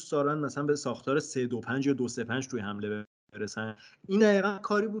نهایت دوست دارن مثلا به ساختار 3-2-5 یا 2-3-5 توی حمله برسن. این دقیقاً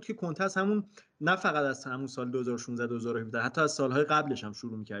کاری بود که کنته از همون، نه فقط از همون سال 2016 2017، حتی از سالهای قبلش هم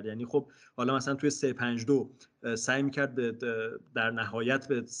شروع می‌کرد. یعنی خب حالا مثلا توی 3-5-2 سعی می‌کرد در نهایت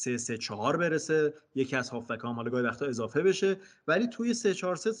به 3-3-4 برسه، یکی از هافبک هم حالا گاهی وقتا اضافه بشه، ولی توی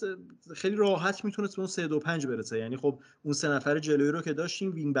 3-4-3 خیلی راحت میتونست به اون 3-2-5 برسه. یعنی خب اون سه نفر جلویی رو که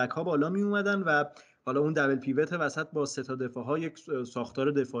داشتیم، وینگ بک ها بالا می اومدن و حالا اون دبل پیوت وسط با سه تا دفاع ها یک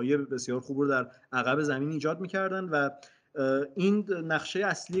ساختار دفاعی بسیار خوب رو در عقب زمین ایجاد می‌کردن و این نقشه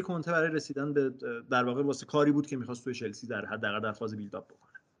اصلی کنته برای رسیدن به در واقع واسه کاری بود که می‌خواست توی چلسی در حداقل در فاز بیلداپ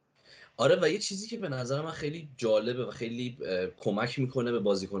بکنه. آره، و یه چیزی که به نظر من خیلی جالبه و خیلی کمک میکنه به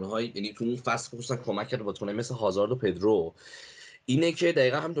بازیکن‌های، یعنی تو اون فصل خصوصا کمک کرده بازیکن‌های مثل هازارد و پدرو، اینه که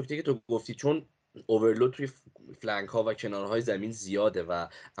دقیقا هم نکته که تو گفتی، چون اوورلود توی فلنک ها و کنارهای زمین زیاده و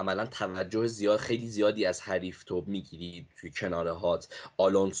عملا توجه خیلی زیادی از حریف تو میگیری توی کناره هات.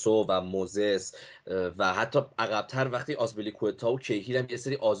 آلونسو و موزس و حتی عقب‌تر وقتی آزپلیکوئتا و کیهیر هم یه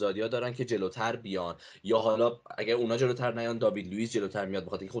سری آزادی‌ها دارن که جلوتر بیان، یا حالا اگر اونا جلوتر نیان داوید لوئیس جلوتر میاد،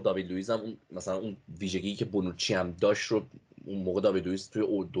 بخاطر اینکه خب داوید لوئیس هم اون مثلا اون ویژگی که بونوچی هم داشت رو اون موقع داوید لوئیس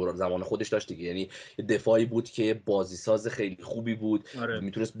توی دوران زمان خودش داشت دیگه، یعنی دفاعی بود که بازیساز خیلی خوبی بود،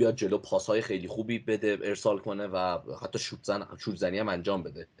 میتونست بیاد جلو پاسهای خیلی خوبی بده، ارسال کنه و حتی شوت زنی هم انجام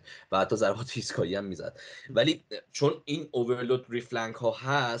بده و حتی ضربات ایستگاهی هم میزد. ولی چون این اوورلود ری فلنک ها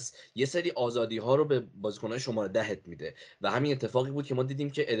هست، یه سری آزادی ها رو به بازیکن‌های شماره 10 میده و همین اتفاقی بود که ما دیدیم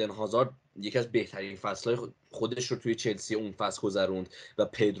که ایدن هازارد یکی از بهترین فصل‌های خودش رو توی چلسی اون فصل گذروند و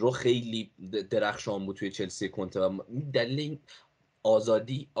پدرو خیلی درخشان بود توی چلسی کنته و دلیل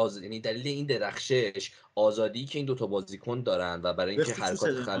یعنی دلیل این درخشش آزادی که این دوتا بازیکن دارن و برای اینکه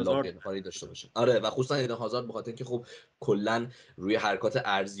حرکات خلاقانه داشته باشن. آره، و خصوصا ایدن هازارد به خاطر اینکه خب کلا روی حرکات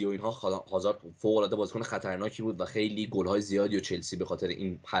ارضی و اینها هازارد فوق العاده بازیکن خطرناکی بود و خیلی گل‌های زیادی و چلسی به خاطر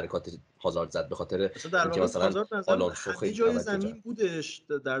این حرکات هازارد زد، به خاطر اینکه مثلا آلونسو خیلی جای زمین بودش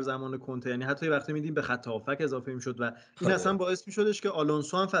در زمان کنته، یعنی حتی وقتی میدیم به خط هافک اضافه میشد و این اصلا باعث میشدش که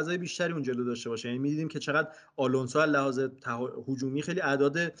آلونسو هم فضای بیشتری اون جلو داشته باشه. یعنی میدیدیم که چقدر آلونسو از لحاظ هجومی خیلی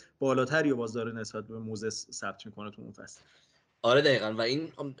اعداد بالاتری رو بازدار نسبت به موزس ثبت میکنه تو اون فصل. آره دقیقاً، و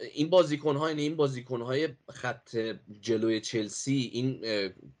این بازیکن‌ها، یعنی این بازیکن‌های خط جلوی چلسی، این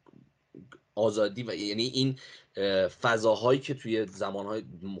آزادی و یعنی این فضاهایی که توی زمانهای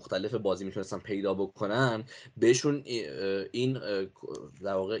مختلف بازی میتونستن پیدا بکنن، بهشون این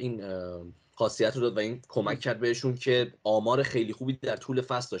در واقع این خاصیت رو داد و این کمک کرد بهشون که آمار خیلی خوبی در طول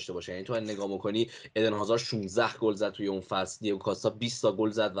فصل داشته باشه. یعنی تو نگاه می‌کنی ایدن هازارد 16 گل زد توی اون فصل، دیگو کاستا 20 تا گل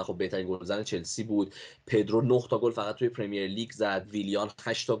زد و خب بهترین گلزن چلسی بود، پدرو 9 تا گل فقط توی پرمیر لیگ زد، ویلیان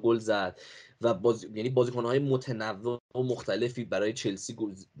 8 تا گل زد و یعنی بازیکن‌های متنوع و مختلفی برای چلسی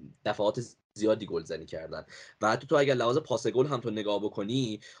دفعات زیادی گلزنی کردن. و حتی تو اگر لحاظ پاس گل هم تو نگاه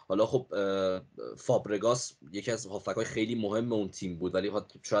بکنی، حالا خب فابرگاس یکی از هافبک‌های خیلی مهم اون تیم بود ولی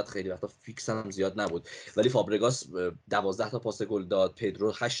شاید خیلی وقتا فیکس هم زیاد نبود، ولی فابرگاس 12 تا پاس گل داد،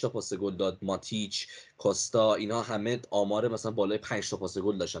 پدرو 8 تا پاس گل داد، ماتیچ، کوستا، اینا همه آمار مثلا بالای 5 تا پاس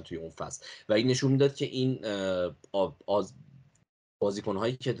گل داشتن توی اون فصل و این نشون میداد که این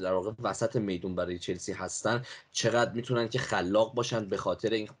بازیکن‌هایی که در واقع وسط میدون برای چلسی هستن چقدر میتونن که خلاق باشن، به خاطر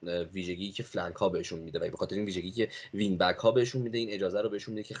این ویژگی که فلنک ها بهشون میده و به خاطر این ویژگی که وینگ بک ها بهشون میده، این اجازه رو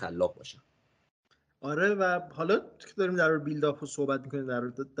بهشون میده که خلاق باشن. آره، و حالا که داریم در بیلداپ صحبت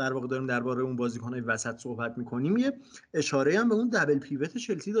میکنیم، در واقع داریم درباره اون بازیکن‌های وسط صحبت میکنیم، یه اشاره هم به اون دبل پیوت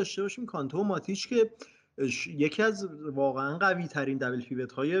چلسی داشته باشیم، کانته و ماتیچ، که یکی از واقعا قوی ترین دبل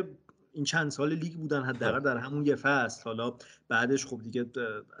پیوت های این چند سال لیگ بودن حداقل در همون یه فصل. حالا بعدش خب دیگه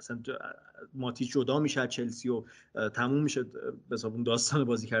اصلا ماتیچ جدا میشه چلسی و تموم میشه به حساب اون داستان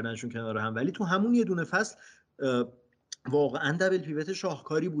بازی کردنشون کنار هم، ولی تو همون یه دونه فصل واقعا دبل پیوت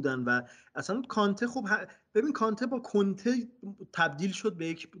شاهکاری بودن. و اصلا کانته، خب ببین کانته با کنته تبدیل شد به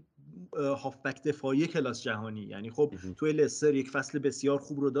یک هافبک دفاعی کلاس جهانی. یعنی خب توی لستر یک فصل بسیار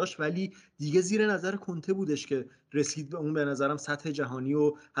خوب رو داشت، ولی دیگه زیر نظر کنته بودش که رسید به اون به نظرم سطح جهانی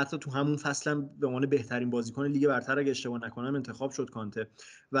و حتی تو همون فصل هم به عنوان بهترین بازیکن لیگ برتر اگه اشتباه نکنم انتخاب شد کانته.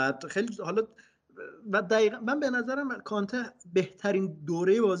 و خیلی حالا و دقیقاً من به نظرم کانته بهترین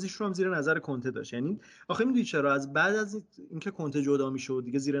دوره بازیش رو هم زیر نظر کنته داشت. یعنی آخه میدونی چرا؟ از بعد از اینکه کنته جدا میشد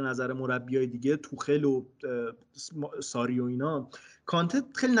دیگه زیر نظر مربیای دیگه توخل و ساری و اینا، کانته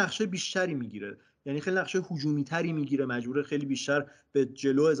خیلی نقشه بیشتری میگیره، یعنی خیلی نقشه هجومی تری میگیره، مجبوره خیلی بیشتر به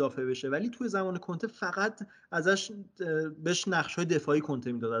جلو اضافه بشه. ولی توی زمان کنته فقط ازش بهش نقش‌های دفاعی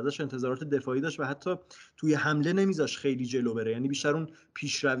کنته میداد، ازش انتظارات دفاعی داشت و حتی توی حمله نمیذاش خیلی جلو بره. یعنی بیشتر اون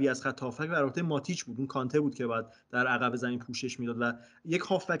پیشروی از خط هافک و البته ماتیچ بود، اون کانته بود که بعد در عقب زمین پوشش میداد و یک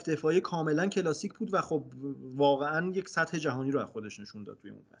هافبک دفاعی کاملا کلاسیک بود و خب واقعا یک سطح جهانی رو از خودش نشون داد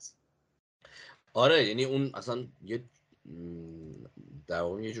توی اون فصل. آره یعنی اون اصلا یه در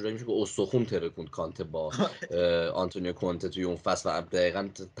واقع یه جورایی میشه که استخوان ترکوند کانته با آنتونیو کونته توی اون فصل و دقیقاً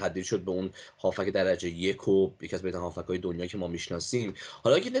تبدیل شد به اون هافک درجه یک و یکی از بهترین هافک‌های دنیا که ما میشناسیم.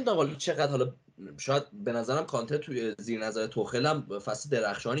 حالا که نمیدونم حالا چقدر، حالا شاید به نظرم کانته توی زیر نظر توخل هم فصل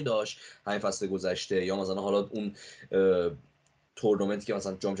درخشانی داشت همین فصل گذشته، یا مثلا حالا اون تورنمنتی که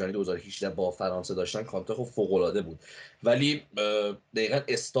مثلا جام جهانی 2018 با فرانسه داشتن کانته خب فوق‌العاده بود، ولی دقیقاً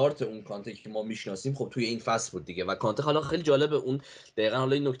استارت اون کانته که ما میشناسیم خب توی این فصل بود دیگه. و کانته حالا خیلی جالبه اون دقیقاً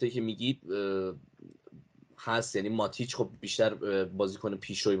حالا این نکته که میگی هست، یعنی ماتیچ خب بیشتر بازیکن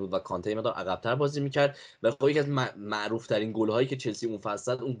پیشروی بود و کانته یه مقدار عقب‌تر بازی میکرد و خب یکی از معروف ترین گل هایی که چلسی اون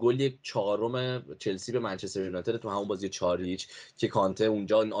فصل زد اون گل 4 چلسی به منچستر یونایتد تو همون بازی 4-0 که کانته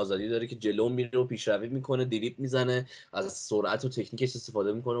اونجا این آزادی داره که جلو میره و پیشروی میکنه، دریبل میزنه، از سرعت و تکنیکش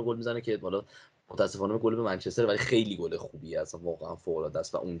استفاده میکنه و گل میزنه که حالا متاسفانه گل به منچستر ولی خیلی گل خوبیه، اصلا واقعا فوق العاده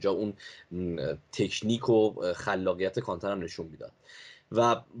است و اونجا اون تکنیک و خلاقیت کانته هم نشون میداد.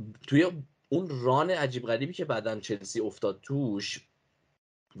 و توی اون ران عجیب غریبی که بعدن چلسی افتاد توش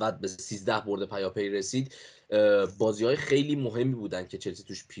و به 13 برد پیاپی رسید، بازی‌های خیلی مهمی بودن که چلسی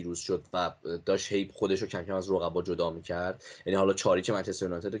توش پیروز شد و داشت هی خودش رو کم کم از رقبا جدا می‌کرد. یعنی حالا 4-1 منچستر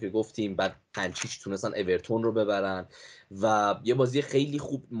یونایتد که گفتیم، بعد 5-6 تونستن اورتون رو ببرن و یه بازی خیلی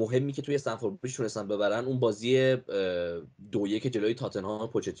خوب مهمی که توی استنفورد بریج تونستن ببرن اون بازی 2-1 جلوی تاتنهام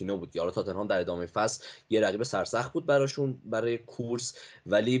پوچتینو بود. حالا تاتنهام در ادامه فصل یه رقیب سرسخت بود براشون برای کورس،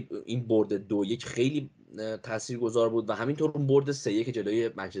 ولی این برد 2-1 خیلی تاثیرگذار بود و همینطور اون برد 3-1 جلوی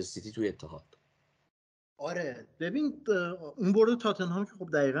منچستر سیتی توی اتحاد. آره ببین اون برد تاتنهام که خب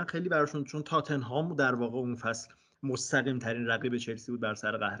دقیقاً خیلی براشون، چون تاتنهام در واقع اون فصل مستقیم ترین رقیب چلسی بود بر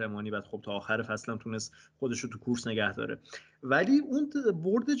سر قهرمانی، بعد خب تا آخر فصل هم تونست خودش رو تو کورس نگه داره. ولی اون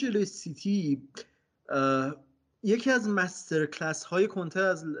برد جلوی سیتی یکی از مستر کلاس های کنته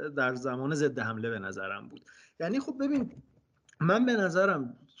از در زمان ضد حمله به نظرم بود. یعنی خب ببین من به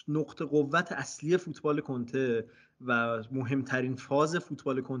نظرم نقطه قوت اصلی فوتبال کنته و مهمترین فاز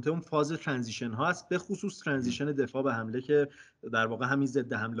فوتبال کنته اون فاز ترانزیشن ها است، به خصوص ترانزیشن دفاع به حمله که در واقع همین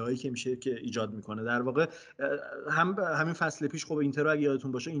ضد حمله هایی که میشه که ایجاد میکنه. در واقع همین فصل پیش خب اینتر رو اگه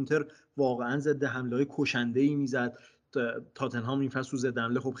یادتون باشه اینتر واقعا ضد حمله های کشنده ای میزد. تاتنهام این فصل ضد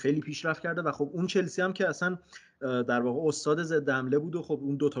حمله خب خیلی پیشرفت کرده و خب اون چلسی هم که اصلا در واقع استاد ضد حمله بود و خب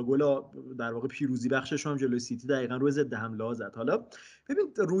اون دوتا گل در واقع پیروزی بخشش هم جلوی سیتی دقیقاً روی ضد حمله ها زد. حالا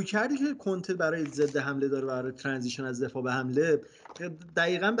ببین روی کردی که کنته برای ضد حمله داره، برای ترانزیشن از دفاع به حمله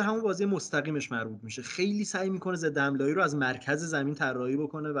دقیقاً به همون بازی مستقیمش مربوط میشه. خیلی سعی میکنه ضد حمله‌ای رو از مرکز زمین طراحی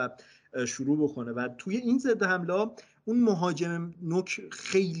بکنه و شروع بکنه و توی این ضد حمله اون مهاجم نوک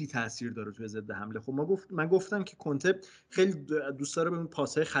خیلی تاثیر داره توی ضد حمله. خب من گفتم که کنته خیلی دوست داره به اون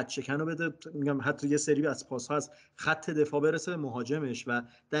پاس‌های خط شکن رو بده، میگم حتی یه سری از پاس‌ها از خط دفاع برسه به مهاجمش و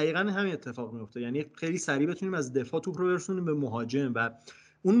دقیقاً همین اتفاق میفته. یعنی خیلی سریع بتونیم از دفاع توپ رو برسونیم به مهاجم و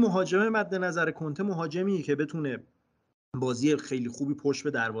اون مهاجم مد نظر کنته مهاجمی که بتونه بازی خیلی خوبی پشت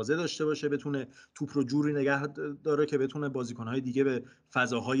به دروازه داشته باشه، بتونه توپ رو جوری نگه داره که بتونه بازیکن‌های دیگه به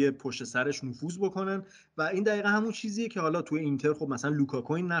فضاهای پشت سرش نفوذ بکنن و این دقیقا همون چیزیه که حالا توی اینتر خب مثلا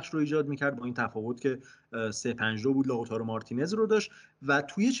لوکاکو این نقش رو ایجاد می‌کرد، با این تفاوت که 3-5-2 بود، لاوتارو مارتینز رو داشت و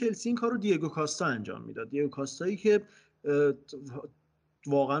توی چلسی این کارو دیگو کاستا انجام میداد. دیگو کاستایی که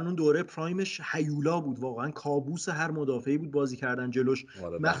واقعا اون دوره پرایمش هیولا بود، واقعا کابوس هر مدافعی بود بازی کردن جلوش،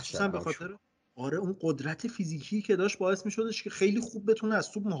 مخصوصا به خاطر آره اون قدرت فیزیکی که داشت باعث می‌شدش که خیلی خوب بتونه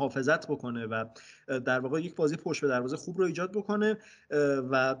از توپ محافظت بکنه و در واقع یک بازی پشت به دروازه خوب رو ایجاد بکنه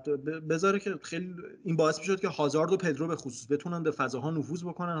و بذاره که خیلی این باعث می‌شد که هازارد و پدرو به خصوص بتونن به فضاها نفوذ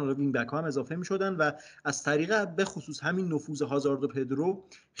بکنن، حالا وینگ بک ها هم اضافه می‌شدن و از طریق به خصوص همین نفوذ هازارد و پدرو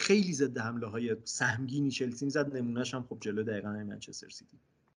خیلی ضد حمله‌های سهمگینی چلسی می‌زد. نمونه‌ش هم خب جلو دقیقاً منچستر سیتی.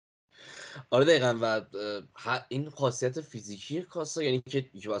 آره دقیقاً و این خاصیت فیزیکی کاستا، یعنی که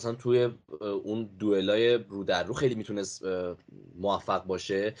مثلا توی اون دوئلای رو در رو خیلی میتونست موفق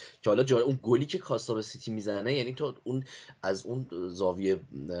باشه که حالا اون گلی که کاستا به سیتی میزنه، یعنی تو اون از اون زاویه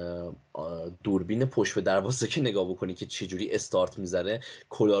دوربین پشت به دروازه که نگاه بکنی که چجوری استارت میزنه،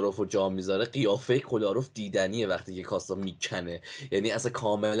 کولاروف جا میذاره، قیافه کولاروف دیدنیه وقتی که کاستا میکنه، یعنی اصلا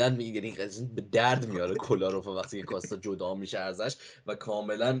کاملا یعنی به درد میاره کولاروف وقتی که کاستا جدا میشه ازش و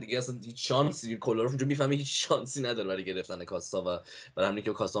کاملا دیگه اصلا هیچ شانسی کولاروف اونجا میفهمه هیچ شانسی نداره برای گرفتن کاستا و برای همین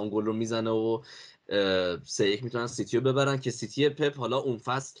که کاستا اون گل رو میزنه و 3-1 میتونن سیتی رو ببرن که سیتی پپ حالا اون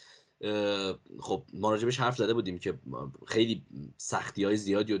فصل خب ما راجبش حرف زده بودیم که خیلی سختی‌های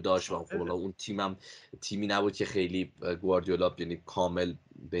زیادی رو داشت و خب حالا اون تیمم تیمی نبود که خیلی گواردیولا یعنی کامل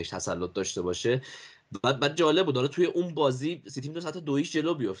بهش تسلط داشته باشه. بعد جالب بود توی اون بازی سیتی میتونست حتی 2-0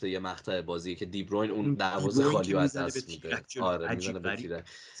 جلو بیفته یه مقطع بازی که دیبروین اون دروازه خالی رو از دست میده. آره میزنه به تیرک.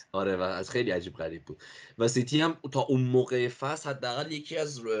 آره و از خیلی عجیب غریب بود و سیتی هم تا اون موقع فصل حداقل یکی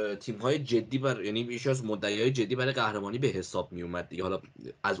از تیم‌های جدی یعنی یکی از مدعیای جدی برای قهرمانی به حساب می اومد دیگه. حالا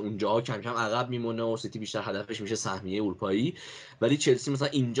از اونجاها کم کم عقب میمونه و سیتی بیشتر هدفش میشه سهمیه اروپایی، ولی چلسی مثلا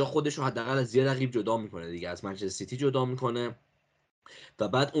اینجا خودش رو حداقل از یه رقیب جدا میکنه دیگه، از منچستر سیتی جدا میکنه و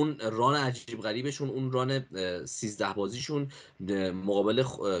بعد اون ران عجیب غریبشون، اون ران 13 بازیشون مقابل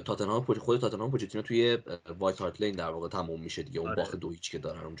تاتنهام خود تاتنهام پوچتینو توی وایت هارت لین در واقع تموم میشه دیگه. اون باخت 2-0 که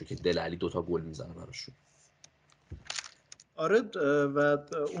دارن اونجا که دل علی 2 گل میزنه براشون. آره و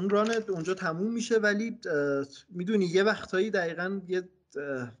اون ران اونجا تموم میشه، ولی میدونی یه وقتایی دقیقاً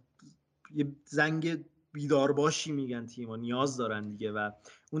یه زنگ بیدار باشی میگن تیم‌ها نیاز دارن دیگه و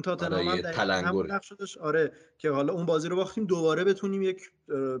اون تاتنهام هم دقیقاً همون نقشو داشت. آره که حالا اون بازی رو باختیم دوباره بتونیم یک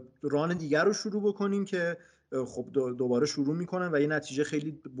ران دیگر رو شروع بکنیم که خب دوباره شروع میکنن و یه نتیجه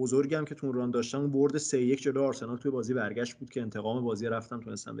خیلی بزرگی هم که تو اون ران داشتن اون برد 3-1 جلوی آرسنال توی بازی برگشت بود که انتقام بازی رفتن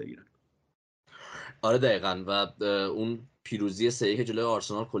تونستن بگیرن. آره دقیقاً و اون پیروزی 3-1 جلوی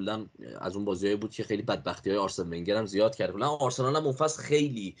آرسنال کلا از اون بازیایی بود که خیلی بدبختی‌های آرسن ونگر هم زیاد کرد. کلا آرسنال هم اون فصل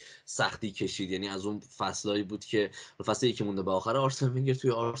خیلی سختی کشید، یعنی از اون فصلایی بود که فصلی که مونده به آخر آرسن ونگر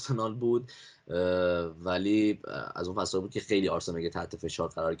توی آرسنال بود، ولی از اون فصلایی بود که خیلی آرسن ونگر تحت فشار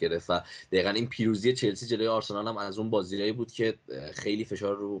قرار گرفت و دقیقاً این پیروزی چلسی جلوی آرسنال هم از اون بازیایی بود که خیلی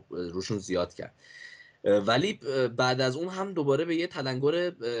فشار روشون زیاد کرد. ولی بعد از اون هم دوباره به یه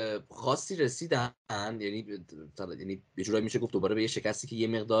تلنگر خاصی رسیدن، یعنی یه جورایی میشه گفت دوباره به یه شکستی که یه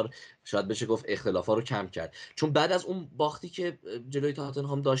مقدار شاید بشه گفت اختلافا رو کم کرد، چون بعد از اون باختی که جلوی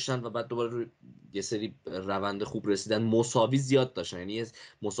تاتنهام داشتن و بعد دوباره یه سری روند خوب رسیدن، مساوی زیاد داشتن، یعنی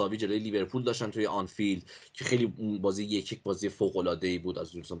مساوی جلوی لیورپول داشتن توی آنفیلد که خیلی اون بازی یک بازی فوق العاده ای بود،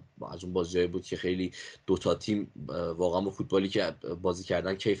 از اون بازیایی بود که خیلی دوتا تیم واقعا با فوتبالی که بازی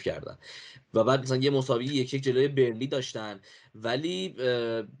کردن کیف کردن و بعد مثلا یه مساوی 1-1 جلوی برنلی داشتن، ولی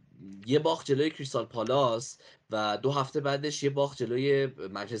یه باخت جلوی کریستال پالاس و 2 هفته بعدش یه باخت جلوی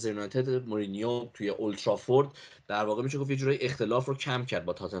منچستر یونایتد مورینیو توی اولترافورد در واقع میشه گفت یه جورایی اختلاف رو کم کرد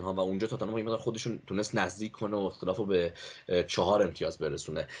با تاتنهام و اونجا تاتنهام یه مقدار خودشون تونست نزدیک کنه و اختلاف رو به 4 امتیاز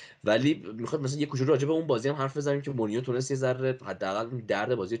برسونه. ولی میخواد مثلا یه کوچولو راجع به اون بازی هم حرف بزنیم که مورینیو تونست یه ذره حداقل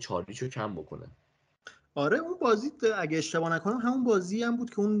درد بازی چاریچو کم بکنه. آره اون بازی اگه اشتباه نکنم همون بازی هم بود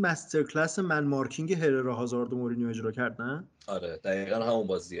که اون مستر کلاس من مارکینگ هررا هازارد و مورینیو اجرا کرد، نه؟ آره دقیقاً همون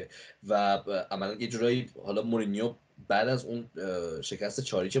بازیه و عملاً یه جورایی حالا مورینیو بعد از اون شکست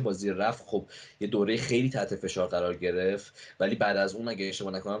چاریچ بازی رفت، خب یه دوره خیلی تحت فشار قرار گرفت، ولی بعد از اون اگه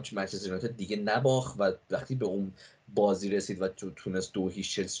اشتباه نکنم منچستر یونایتد دیگه نباخت و وقتی به اون بازی رسید و تونست 2-0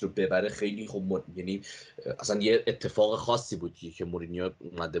 چلسی رو ببره، خیلی خب یعنی اصلا یه اتفاق خاصی بود که مورینیو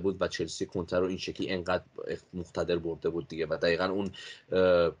اومده بود و چلسی کنتر رو این شکلی انقدر مقتدر برده بود دیگه و دقیقاً اون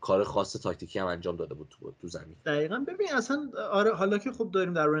کار خاص تاکتیکی هم انجام داده بود تو زمین. دقیقاً. ببین اصلا آره حالا که خب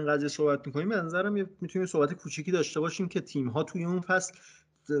داریم در این قضیه صحبت می‌کنیم به نظرم میتونیم صحبت کوچیکی داشته باشیم که تیم‌ها توی اون فصل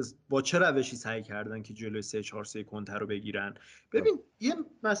با چه روشی سعی کردن که جلوی 3-4-3 کنتر رو بگیرن. ببین یه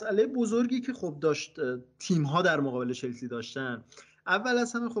مسئله بزرگی که خب داشت تیم‌ها در مقابل چلسی داشتن، اول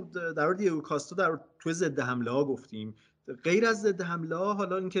از همه خب در مورد دیگو کاستا توی ضد حمله ها گفتیم غیر از ضد حمله ها،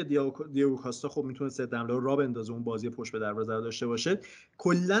 حالا اینکه دیگو کاستا خب میتونه ضد حمله را بندازه، اون بازی پشت به دروازه رو داشته باشه،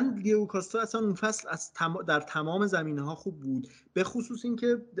 کلا دیگو کاستا اصلا اون فصل در تمام زمینه‌ها خوب بود، به خصوص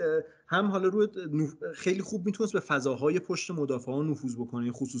اینکه هم حالا روی خیلی خوب میتونست به فضاهای پشت مدافعان نفوذ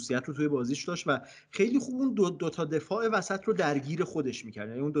بکنه، خصوصیت رو توی بازیش داشت و خیلی خوب اون دو تا دفاع وسط رو درگیر خودش می‌کرد.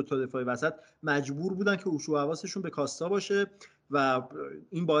 یعنی اون دو تا دفاع وسط مجبور بودن که هوش و حواسشون به کاستا باشه و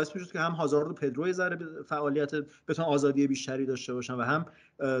این باعث میشد که هم هازارد و پدرو یه ذره فعالیت بتونن آزادی بیشتری داشته باشن و هم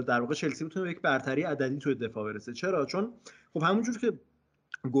در واقع چلسی بتونه به یک برتری عددی توی دفاع برسه. چرا؟ چون خب همونجور که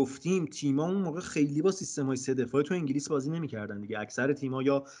گفتیم تیم‌ها اون موقع خیلی با سیستم‌های سه دفاعی تو انگلیس بازی نمی‌کردن دیگه. اکثر تیم‌ها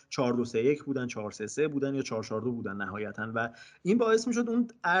یا 4-2-3-1 بودن، 4-3-3 بودن یا 4-4-2 بودن نهایتاً و این باعث می‌شد اون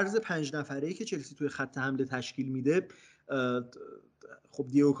عرض 5 نفره‌ای که چلسی توی خط حمله تشکیل میده، خب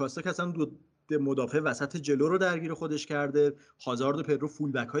دیگو کاستا که اصلا دو مدافع وسط جلو رو درگیر خودش کرده، هازارد و پدرو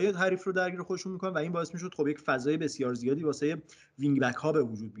فول بک های حریف رو درگیر خودشون میکنن و این باعث میشد خب یک فضای بسیار زیادی واسه وینگ بک ها به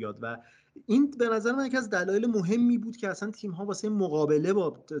وجود بیاد و این به نظر من یکی از دلایل مهمی بود که اصلا تیم ها واسه مقابله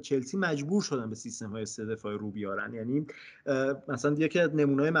با چلسی مجبور شدن به سیستم های سه دفاعی رو بیارن. یعنی مثلا یکی از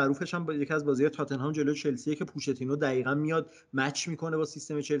نمونه‌های معروفش هم یکی از بازی‌های تاتنهام جلوی چلسیه که پوشتینو دقیقاں میاد مچ میکنه با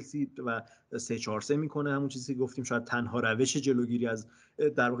سیستم چلسی و 3-4-3 میکنه، همون چیزی که گفتیم شاید تنها روش جلوگیری از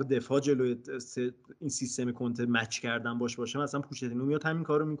در واقع دفاع جلوی این سیستم کنته مچ کردن باشه. مثلا پوشتینو میاد همین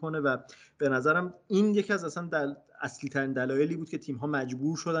کارو میکنه و به نظرم این یکی از اصلا اصلی ترین دلایلی بود که تیم ها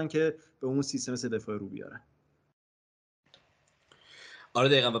مجبور شدن که به اون سیستم سه دفاعی رو بیارن. آره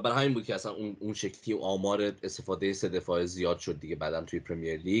دقیقاً، و برای همین بود که اصلا اون شکلی آمار استفاده سه دفاعه زیاد شد دیگه بعداً توی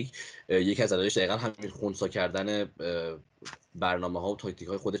پرمیر لیگ. یکی از دلایلش دقیقاً همین خنثی کردن برنامه‌ها و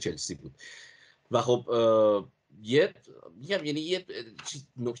تاکتیک‌های خود چلسی بود. و خب یه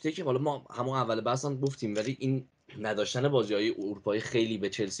نکته که حالا ما همون اول بحث هم گفتیم، ولی این نداشتن بازی‌های اروپایی خیلی به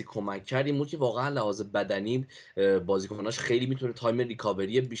چلسی کمک کرد این بود که واقعا لحاظ بدنی بازیکناش خیلی میتونه تایم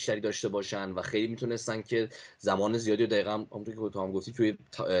ریکاوری بیشتری داشته باشن و خیلی میتونستن که زمان زیادی و دقیقاً همونطور که تو هم گفتی توی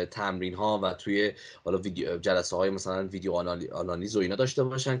تمرین‌ها و توی حالا جلسه‌های مثلا ویدیو آنالیز و اینا داشته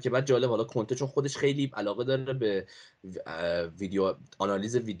باشن. که بعد جالب حالا کنته چون خودش خیلی علاقه داره به ویدیو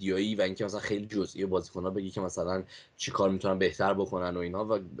آنالیز ویدیویی و اینکه مثلا خیلی جزئی بازیکن‌ها بگی که مثلا چیکار میتونن بهتر بکنن و اینا،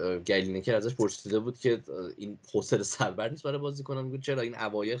 و گری لینکر ازش پرسیده بود که این حوصله سربر نیست برای بازیکنان. میگه چرا؟ این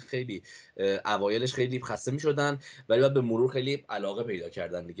اوایلش خیلی خسته میشدن ولی بعد به مرور خیلی علاقه پیدا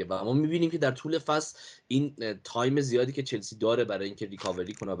کردن دیگه. و ما میبینیم که در طول فصل این تایم زیادی که چلسی داره برای اینکه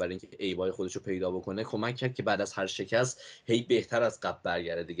ریکاوری کنه، برای اینکه ایوای خودش رو پیدا بکنه، کمک کرد که بعد از هر شکست هی بهتر از قبل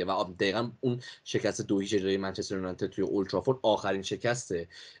برگرده دیگه. و دقیقاً اون شکست 2-0 جلوی منچستر یونایتد توی اولترافورد آخرین شکست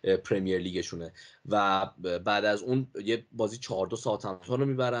پرمیر لیگشونه و بعد از اون یه بازی 4-2 ساوثهامپتون رو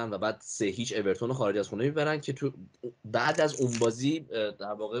میبرن و بعد 3-0 اورتون رو خارج از خونه میبرن که تو بعد از اون بازی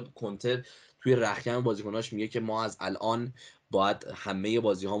در واقع کنته توی رختکن بازیکناش میگه که ما از الان باید همه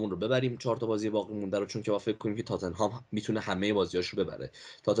بازی‌هامون رو ببریم، 4 تا بازی باقی مونده رو، چون که ما فکر کنیم که تاتنهام میتونه همه بازی‌هاشو ببره.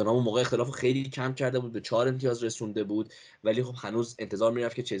 تاتنهام اون موقع اختلاف خیلی کم کرده بود، به 4 امتیاز رسونده بود، ولی خب هنوز انتظار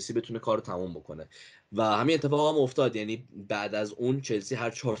میرفت که چلسی بتونه کارو تموم بکنه و همین اتفاق هم افتاد. یعنی بعد از اون چلسی هر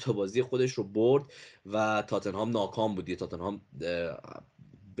 4 تا بازی خودش رو برد و تاتنهام ناکام بود. تاتنهام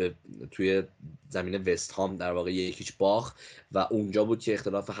توی زمین وست هام در واقع 1-0 باخت و اونجا بود که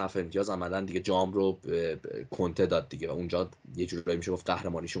اختلاف 7 امتیاز عملاً دیگه جام رو کنته داد دیگه و اونجا یه جورایی میشه گفت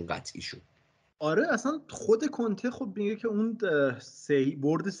قهرمانیشون قطعی شد. آره اصلا خود کنته خب میگه که اون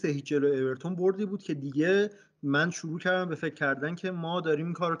برد 3-0 جلو اورتون بردی بود که دیگه من شروع کردم به فکر کردن که ما داریم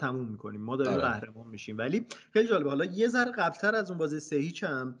این کار رو تموم میکنیم، ما داریم قهرمان میشیم. ولی خیلی جالبه، حالا یه ذره قبلتر از اون بازی 3-0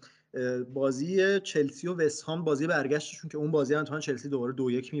 هم بازی چلسی و وست هام بازی برگشتشون که اون بازی هم چلسی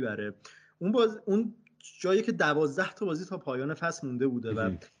دوباره 2-1 میبره. اون جایی که 12 تا بازی تا پایان فصل مونده بوده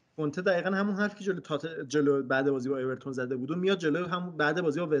و کنته دقیقاً همون حرفی که جلو بعد بازی با اورتون زده بود و میاد جلو همون بعد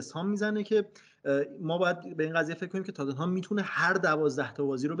بازی با وست هام میزنه که ما باید به این قضیه فکر کنیم که تاتنهام میتونه هر 12 تا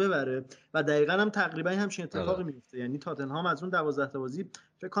بازی رو ببره و دقیقاً هم تقریبا همچین اتفاقی میفته. یعنی تاتنهام از اون 12 تا بازی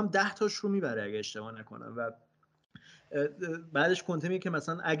فکر کنم 10 تاش رو میبره اگه اشتباه نکنم و بعدش کنته میگه که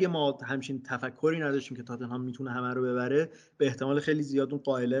مثلا اگه ما همچین تفکری نداشتیم که تاتنهام میتونه همه رو ببره، به احتمال خیلی زیاد اون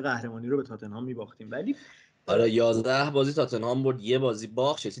قائله قهرمانی رو به تاتنهام میباختیم. ولی آره 11 بازی تاتنهام برد، یه بازی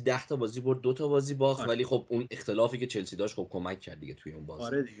باخت. چلسی 10 تا بازی برد، 2 تا بازی باخت. ولی خب اون اختلافی که چلسی داشت خب کمک کرد دیگه توی اون بازی.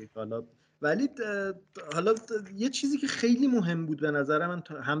 آره دیگه. ولی حالا یه چیزی که خیلی مهم بود به نظر من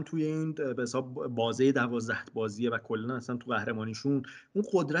هم توی این به حساب بازی 12 بازیه و کلا اصلا تو قهرمانیشون اون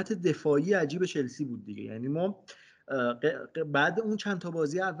قدرت دفاعی عجیب چلسی بود دیگه. یعنی ما بعد اون چند تا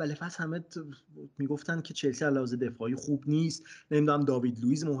بازی اول فصل همه میگفتن که چلسی علاوه دفاعی خوب نیست، نمیدونم داوید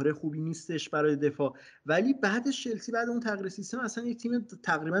لوئیس مهره خوبی نیستش برای دفاع، ولی بعدش چلسی بعد اون تغییر سیستم اصلا یک تیم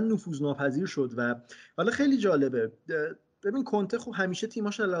تقریبا نفوذناپذیر شد. و حالا خیلی جالبه، ببین کنته خب همیشه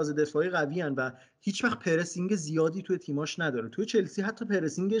تیماش علاوه دفاعی قوی ان و هیچ وقت پرسینگ زیادی توی تیماش نداره. توی چلسی حتی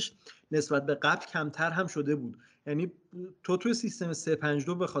پرسینگش نسبت به قبل کمتر هم شده بود. یعنی تو توی سیستم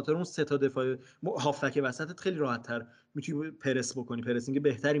 352 به خاطر اون سه تا دفاع هافبک وسطت خیلی راحت‌تر میتونی پرس بکنی، پرسینگ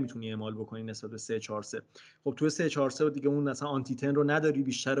بهتری میتونی اعمال بکنی نسبت به 343. خب توی 343 دیگه اون مثلا آنتی تن رو نداری،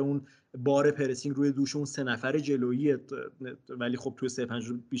 بیشتر اون بار پرسینگ روی دوش اون سه نفر جلویی، ولی خب توی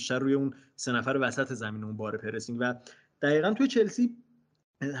 352 بیشتر روی اون سه نفر وسط زمین اون بار پرسینگ. و دقیقاً توی چلسی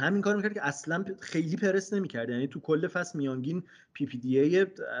همین کار میکرد که اصلا خیلی پرس نمیکرد. یعنی تو کل فصل میانگین پی پی دی ای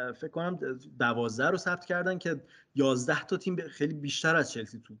فکر کنم 12 رو ثبت کردن که 11 تا تیم خیلی بیشتر از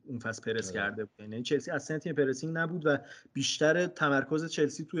چلسی تو اون فصل پرس کرده بود. یعنی چلسی اصلا تیم پرسینگ نبود و بیشتر تمرکز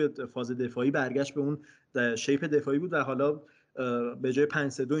چلسی توی فاز دفاعی برگشت به اون شیپ دفاعی بود. و حالا به جای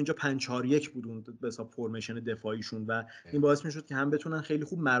 5-3-2 اینجا 5-4-1 بود اون به حساب فرمیشن دفاعیشون و این باعث میشد که هم بتونن خیلی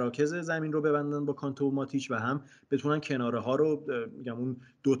خوب مراکز زمین رو ببندن با کانته و ماتیچ و هم بتونن کناره ها رو، میگم اون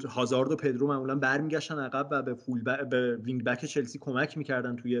دو هازارد و پدرو معمولا برمیگشتن عقب و به وینگ بک چلسی کمک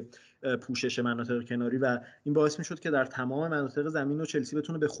میکردن توی پوشش مناطق کناری و این باعث میشد که در تمام مناطق زمین رو چلسی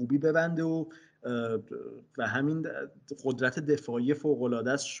بتونه به خوبی ببنده و همین قدرت دفاعی فوق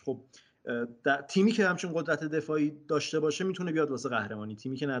العاده است. خب تیمی که همچین قدرت دفاعی داشته باشه میتونه بیاد واسه قهرمانی،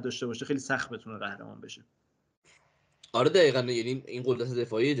 تیمی که نداشته باشه خیلی سخت بتونه قهرمان بشه. آره دقیقاً، یعنی این قدرت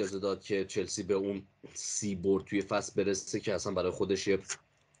دفاعی اجازه داد که چلسی به اون 30 برد توی فصل برسه که اصلا برای خودش یه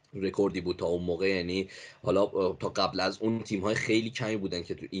رکوردی بود تا اون موقع. یعنی حالا تا قبل از اون تیم‌های خیلی کمی بودن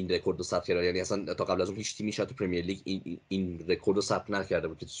که تو این رکورد رو ثبت کردن. یعنی اصلا تا قبل از اون هیچ تیمی شاید تو پرمیر لیگ این رکورد رو ثبت نکرده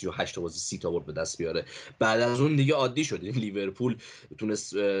بود که 38 تا بازی 30 تا برد به دست بیاره. بعد از اون دیگه عادی شد. لیورپول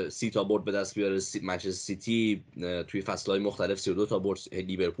تونست 30 تا برد به دست بیاره، منچستر سیتی توی فصل‌های مختلف 32 تا برد،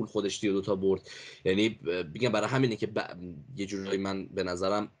 لیورپول خودش 32 تا برد. یعنی میگم برای همینه که یه جورایی من به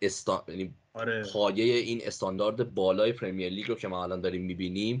نظرم یعنی پایه این استاندارد بالای پرمیر لیگ رو که ما الان داریم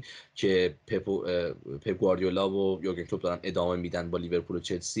می‌بینیم که پپ گواردیولا و یورگن کلوپ دارن ادامه میدن با لیورپول و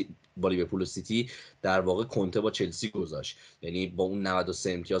چلسی، با لیورپول و سیتی، در واقع کنته با چلسی گذاشت. یعنی با اون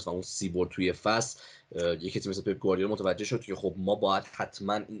 93 امتیاز و اون 30 برد توی فصل، یکی مثل پپ گواردیولا متوجه شد که خب ما باید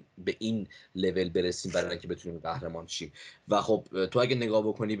حتما به این لول برسیم برای اینکه بتونیم قهرمان شیم. و خب تو اگه نگاه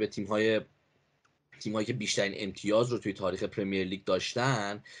بکنی به تیم‌هایی که بیشترین امتیاز رو توی تاریخ پرمیر لیگ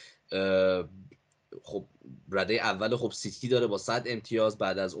داشتن، خب رده اول خب سیتی داره با 100 امتیاز،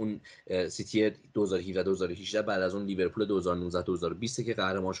 بعد از اون سیتی 2017 2018، بعد از اون لیورپول 2019 2020 که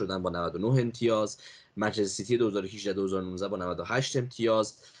قهرمان شدن با 99 امتیاز، منچستر سیتی 2018 2019 با 98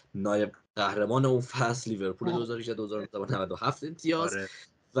 امتیاز، نایب قهرمان اون فصل لیورپول 2018 2019 با 97 امتیاز.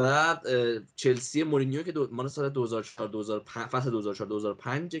 و چلسی مورینیو که مال سال 2004 2005 فصل 2004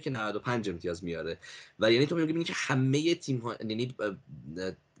 2005 که 95 امتیاز میاره. و یعنی تو میگی که همه تیم ها، یعنی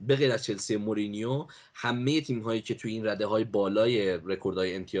به غیر از چلسی مورینیو، همه تیم هایی که توی این رده های بالای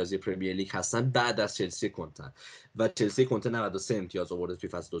رکوردهای امتیازی پرمیر لیگ هستن بعد از چلسی کنتن. و چلسی کنته 93 امتیاز آورده توی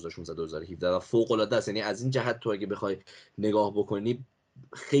فصل 2016 2017 و فوق العاده است. یعنی از این جهت تو اگه بخوای نگاه بکنی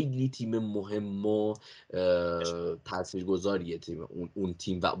خیلی تیم مهم و تاثیرگذاریه تیم اون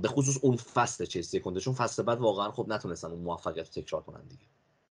تیم و به خصوص اون فصل چلسی کنته، چون فصل بعد واقعا خب نتونستن اون موفقیت رو تکرار کنن دیگه.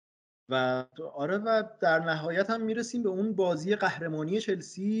 و آره و در نهایت هم میرسیم به اون بازی قهرمانی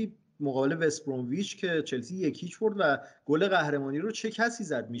چلسی مقابل وست برومویچ که چلسی 1-0 برد و گل قهرمانی رو چه کسی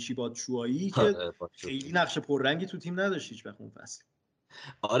زد؟ میشی باتشوایی که خیلی نقش پررنگی تو تیم نداشت هیچ وقت اون فصل.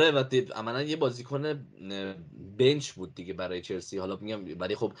 آره و عملا یه بازیکن بنچ بود دیگه برای چلسی. حالا میگم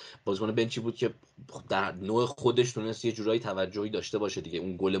ولی خب بازیکن بنچی بود که در نوع خودش تونست یه جورایی توجهی داشته باشه دیگه.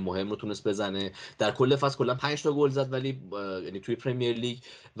 اون گل مهم رو تونست بزنه. در کل فصل کلا 5 تا گل زد، ولی یعنی توی پرمیر لیگ،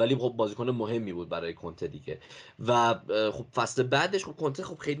 ولی خب بازیکن مهمی بود برای کنته دیگه. و خب فصل بعدش خب کنته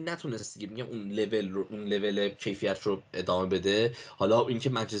خب خیلی نتونست دیگه میگم اون لول کیفیت رو ادامه بده. حالا اینکه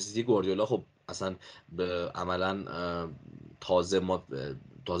منچستر سیتی گواردیولا خب اصلا عملا تازه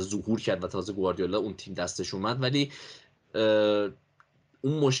ظهور کرد و تازه گواردیولا اون تیم دستش اومد، ولی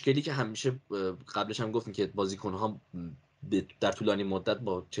اون مشکلی که همیشه قبلش هم گفتیم که بازیکن‌ها در طولانی مدت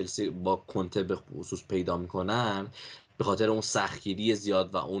با چلسی با کنته به خصوص پیدا میکنن به خاطر اون سختگیری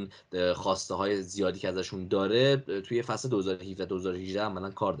زیاد و اون خواسته های زیادی که ازشون داره، توی فصل 2017 2018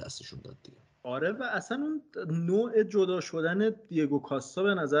 عملاً کار دستشون داد دیگه. آره و اصلا اون نوع جدا شدن دیگو کاستا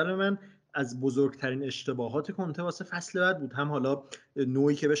به نظر من از بزرگترین اشتباهات کنته واسه فصل بعد بود. هم حالا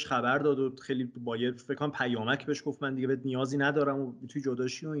نوعی که بهش خبر داد و خیلی باید فکر کنم پیامک بهش گفت من دیگه بهت نیازی ندارم و توی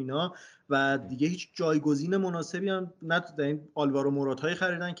جداشی و اینا، و دیگه هیچ جایگزین مناسبی هم نداشتن. این آلوارو موراتا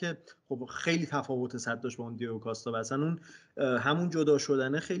خریدن که خب خیلی تفاوت صد داشت با اون دیگو کاستا و اصلا اون همون جدا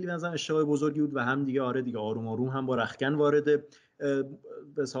شدنه خیلی به نظرم اشتباه بزرگی بود و هم دیگه آره دیگه آروم آروم هم با رختکن وارد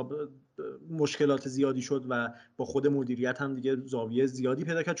به حساب مشکلات زیادی شد و با خود مدیریت هم دیگه زاویه زیادی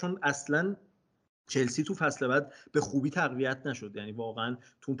پیدا کرد، چون اصلا چلسی تو فصل بعد به خوبی تقویت نشد. یعنی واقعا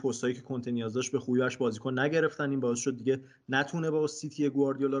تو پستایی که کنته نیاز داشت به خوبی براش بازیکن نگرفتن. این باعث شد دیگه نتونه با سیتی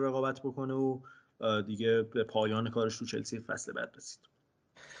گواردیولا رقابت بکنه و دیگه به پایان کارش تو چلسی فصل بعد رسید.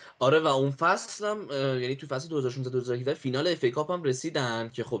 آره و اون فصل هم یعنی تو فصل 2016-2017 فینال اف ای کاپ هم رسیدن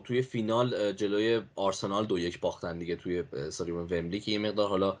که خب توی فینال جلوی آرسنال 2-1 باختن دیگه توی استادیوم ومبلی که یه مقدار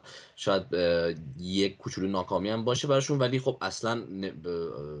حالا شاید یک کوچولو ناکامی هم باشه براشون، ولی خب اصلا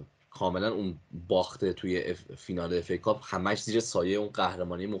کاملا اون باخته توی فینال اف ای کاپ همش زیر سایه اون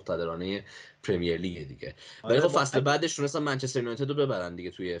قهرمانی مقتدرانه پرمیر لیگ دیگه. ولی خب فصل بعدش تونستن منچستر یونایتد رو ببرن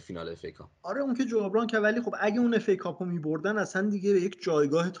دیگه توی فینال اف ای کاپ. آره اون که جبران که، ولی خب اگه اون اف ای کاپو می‌بردن اصلا دیگه به یک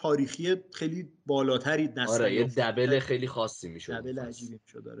جایگاه تاریخی خیلی بالاتری دست آره یه دبل خیلی خاصی میشد، دبل عجیبی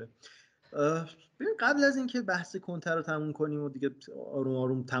میشد. داره ببین قبل از اینکه بحث کنتر رو تموم کنیم و دیگه آروم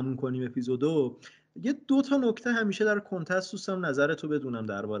آروم تموم کنیم اپیزودو، یه دو تا نکته همیشه در کنتست دوستم نظرتو بدونم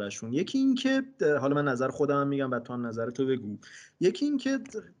دربارشون. یکی این که حالا من نظر خودم هم میگم بعد تو هم نظرتو بگو. یکی این که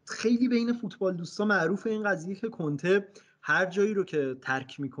خیلی بین فوتبال دوستا معروفه این قضیه که کنته هر جایی رو که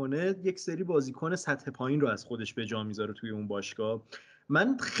ترک میکنه یک سری بازیکن سطح پایین رو از خودش به جا میذاره توی اون باشگاه.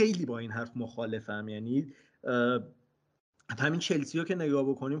 من خیلی با این حرف مخالفم. یعنی همین چلسی رو که نگاه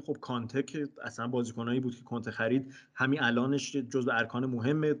بکنیم، خب کانته که اصلا بازیکنایی بود که کانته خرید همین الانش جزو ارکان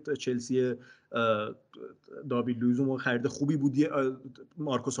مهم چلسی، داوید لوئیزو خرید خوبی بود.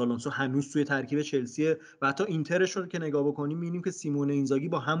 مارکوس آلونسو هنوز توی ترکیب چلسی و حتی اینترش رو که نگاه بکنیم می‌بینیم که سیمونه اینزاگی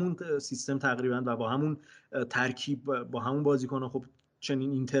با همون سیستم تقریبا و با همون ترکیب با همون بازیکن‌ها خب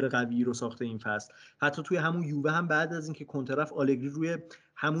چنین اینتر قوی رو ساخته این فصل. حتی توی همون یووه هم بعد از اینکه کنته رفت آلگری روی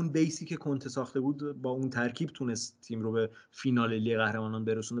همون بیسی که کنته ساخته بود با اون ترکیب تونست تیم رو به فینال لیگ قهرمانان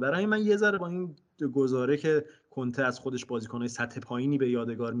برسونه. برای من یه ذره با این گزاره که کنته از خودش بازیکن‌های سطح پایینی به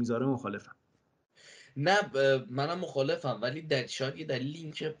یادگار میذاره مخالفم. نه منم مخالفم، ولی شاید یه دلیل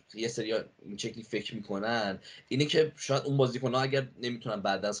این که یه سری این شکلی فکر میکنن اینه که شاید اون بازیکن‌ها اگر نمیتونن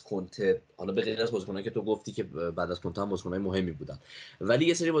بعد از کنته، حالا به غیر از بازیکن‌هایی که تو گفتی که بعد از کنته هم بازیکن‌های مهمی بودن، ولی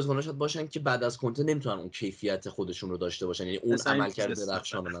یه سری بازیکن‌ها شاید باشن که بعد از کنته نمیتونن اون کیفیت خودشون رو داشته باشن، یعنی اون عملکرد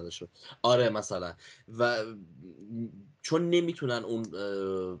درخشان رو نداشته. آره مثلا و چون نمیتونن اون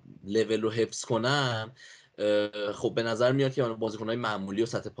لول رو حفظ کنن، خب به نظر میاد که بازیکن‌های معمولی و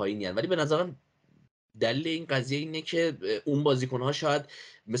سطح پایینی ان. ولی به نظرم دلیل این قضیه اینه که اون بازیکن‌ها شاید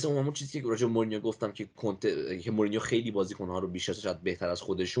مثل اون چیزی که راجع به مورینیو گفتم که کنته که مورینیو خیلی بازیکن‌ها رو بیشتر شاید بهتر از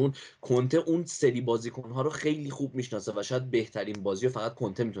خودشون، کنته اون سری بازیکن‌ها رو خیلی خوب میشناسه و شاید بهترین بازی رو فقط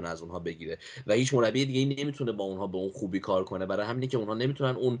کنته میتونه از اونها بگیره و هیچ مربی دیگه‌ای نمیتونه با اونها به اون خوبی کار کنه. برای همینه که اونها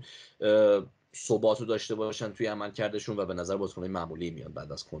نمیتونن اون ثبات رو داشته باشن توی عملکردشون و به نظر بازیکن‌های معمولی میاد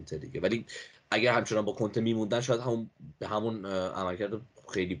بعد از کنته دیگه. ولی اگر همچنان با کنته میموندن شاید همون عملکرد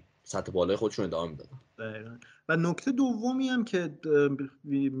خیلی سطح بالای خودشون ادامه میدادن. و نکته دومی هم که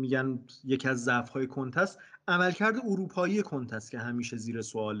میگن یکی از ضعف‌های کنته است عملکرد اروپایی کنته است که همیشه زیر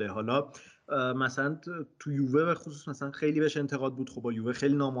سواله. حالا مثلا تو یووه به خصوص مثلا خیلی بهش انتقاد بود، خب با یووه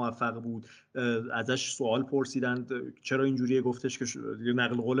خیلی ناموفق بود، ازش سوال پرسیدن چرا اینجوریه، گفتش که یه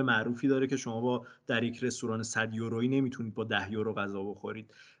نقل قول معروفی داره که شما با در یک رستوران 100 یورویی نمیتونید با 10 یورو غذا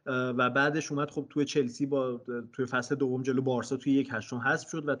بخورید. و بعدش اومد خب توی چلسی توی فصل دوم جلو بارسا توی 1/8 حذف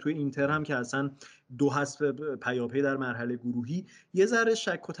شد و توی اینتر هم که اصلا 2 حذف پیاپی در مرحله گروهی یه ذره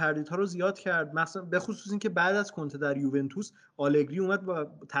شک و تردیدها رو زیاد کرد، مثلا به خصوص اینکه بعد از کنته در یوونتوس آلگری اومد و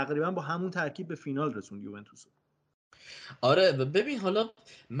تقریبا با همون ترکیب به فینال رسوند یوونتوس. آره ببین حالا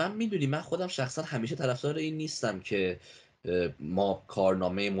من خودم شخصا همیشه طرفدار این نیستم که ما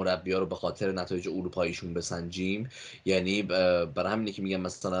کارنامه مربی‌ها رو به خاطر نتایج اروپاییشون بسنجیم. یعنی برای همینه که میگم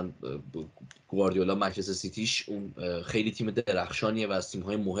مثلا گواردیولا منچستر سیتیش اون خیلی تیم درخشانیه و از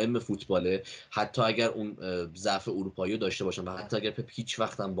تیم‌های مهم فوتباله، حتی اگر اون ضعف اروپایی رو داشته باشن و حتی اگر پپ هیچ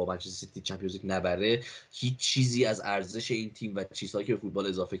وقت هم با منچستر سیتی چمپیونز لیگ نبره، هیچ چیزی از ارزش این تیم و چیزهایی که به فوتبال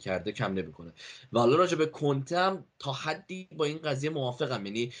اضافه کرده کم نمی‌کنه. و حالا راجع به کنته هم تا حدی با این قضیه موافقم.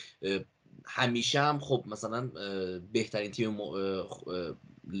 یعنی همیشه هم خب مثلا بهترین تیم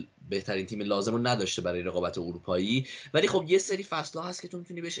بهترین تیم لازم رو نداشته برای رقابت اروپایی، ولی خب یه سری فصل‌ها هست که تو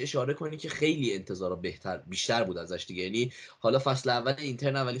میتونی بهش اشاره کنی که خیلی انتظارا بیشتر بود ازش دیگه. یعنی حالا فصل اول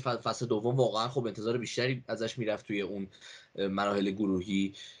اینتر نه، ولی فصل دوم واقعا خب انتظار بیشتری ازش میرفت توی اون مراحل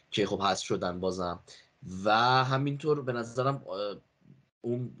گروهی که خب حذف شدن بازم. و همینطور به نظرم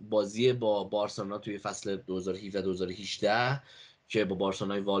اون بازی با بارسلونا توی فصل 2017 2018 که با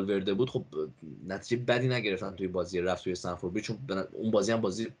بارسلونای والورده بود، خب نتیجه بدی نگرفتن توی بازی رفت توی استنفورد، چون اون بازی هم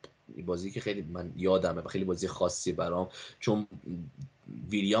بازی که خیلی من یادمه و خیلی بازی خاصی برام، چون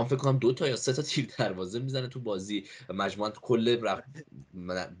ویلیام فکر کنم 2 تا یا 3 تا تیر دروازه میزنه تو بازی و مجموعاً کل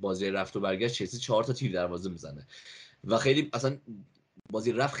بازی رفت و برگشت چلسی 4 تا تیر دروازه میزنه و خیلی اصلا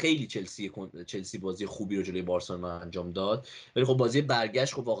بازی رفت خیلی چلسی بازی خوبی رو جلوی بارسلونا انجام داد، ولی خب بازی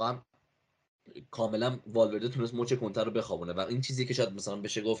برگشت خب واقعا کاملا والورده تونست مچ کنته رو بخوابونه و این چیزی که شاید مثلا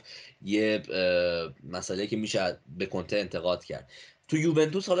بشه گفت یه مسئله که میشه به کنته انتقاد کرد. تو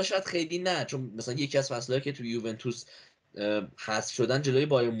یوونتوس حالا شاید خیلی نه، چون مثلا یکی از فصلهایی که تو یوونتوس حذف شدن جلوی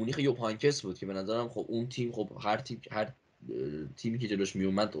بایر مونیخ یوب هایینکس بود که به نظرم خب اون تیم خب هر تیمی که جلوش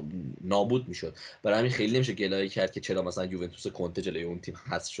میومد نابود میشد، برای همین خیلی نمیشه گلایه کرد که چرا مثلا یوونتوس کنته جلوی اون تیم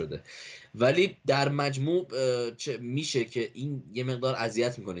حذف شده. ولی در مجموع میشه که این یه مقدار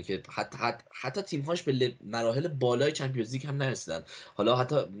اذیت میکنه که حتی تیم‌هاش به مراحل بالای چمپیونز لیگ هم نرسیدن. حالا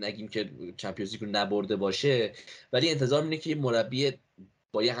حتی نگیم که چمپیونز لیگ رو نبرده باشه، ولی انتظار اینه که یه مربی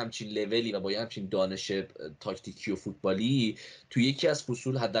با یه همچین لولی و با یه همچین دانش تاکتیکی و فوتبالی توی یکی از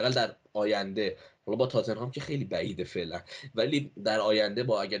فصول حداقل در آینده، حالا با تاتنهام که خیلی بعیده فعلا، ولی در آینده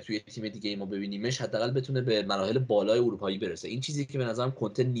با اگر توی تیم دیگه ای ما ببینیمش حداقل بتونه به مراحل بالای اروپایی برسه. این چیزی که به نظرم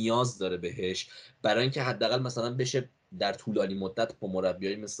کنته نیاز داره بهش، برای اینکه حداقل مثلا بشه در طولانی مدت با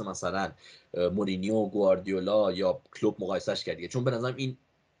مربیایی مثلا مورینیو، گواردیولا یا کلوب مقایسهش کرد، چون به نظرم این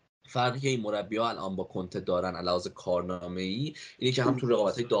فرقی که این مربی‌ها الان با کنته دارن علاوه کارنامه‌ای اینه که هم تو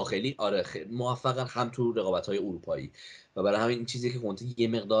رقابت‌های داخلی موفقن، هم تو رقابت‌های اروپایی و برای همین این چیزی که کنته یه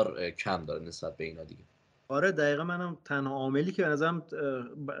مقدار کم داره نسبت به اینا دیگه. آره دقیقا، منم تنها عاملی که به نظرم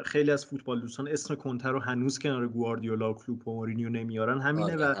خیلی از فوتبال دوستان اسم کنته رو هنوز کنار گواردیولا و کلوپ و مورینیو نمیارن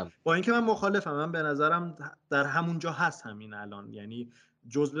همینه. و با اینکه من مخالفم، من به نظرم در همونجا هست همین الان، یعنی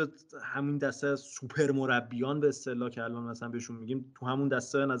جزو همین دسته سوپر مربیان به اصطلاح که الان مثلا بهشون میگیم تو همون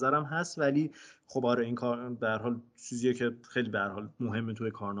دسته به نظرم هست. ولی خب آره این کار به هر حال چیزیه که خیلی به هر حال مهمه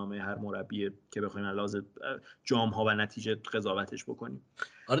توی کارنامه هر مربیه که بخوایم علاوه جام ها و نتیجه قضاوتش بکنیم.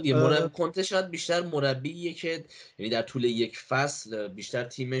 آره دیگه مربی کنته شاید بیشتر مربیه که یعنی در طول یک فصل بیشتر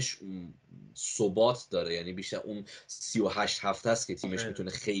تیمش ثبات داره، یعنی بیشتر اون 38 هفته است که تیمش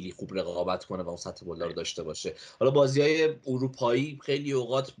میتونه خیلی خوب رقابت کنه و اون سطح بالا رو داشته باشه. حالا بازی‌های اروپایی خیلی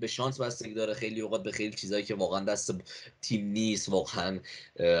اوقات به شانس بستگی داره، خیلی اوقات به خیلی چیزایی که واقعا دست تیم نیست، واقعا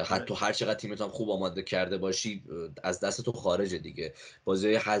حتی هر چقدر تیمت هم خوب آماده کرده باشی از دست تو خارجه دیگه.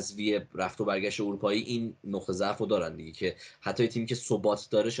 بازی‌های حذفی رفت و برگشت اروپایی این نقطه ضعف رو دارن دیگه، که حتی تیمی که ثبات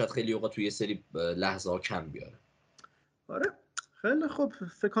داره شاید خیلی اوقات توی یه سری لحظه ها کم بیاره. آره خیلی خب،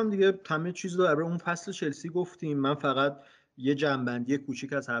 فکر کنم دیگه همه چیز رو برای اون فصل چلسی گفتیم. من فقط یه جنبندی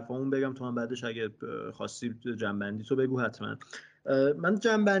کوچیک از حرفامون بگم، تو من بعدش اگه خواستی جنبندی تو بگو حتما. من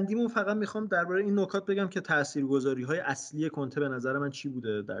جنبندیمو فقط میخوام درباره این نکات بگم که تاثیرگذاری‌های اصلی کنته به نظر من چی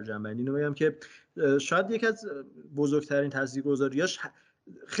بوده در جنبندی. اینو بگم که شاید یکی از بزرگترین تاثیرگذاریاش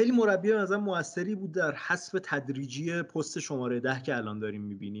خیلی مربی نظر موثری بود در حذف تدریجی پست شماره 10 که الان داریم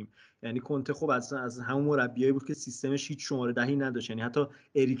میبینیم. یعنی کنته خب از همون مربیایی بود که سیستمش هیچ شماره 10 نداشت، یعنی حتی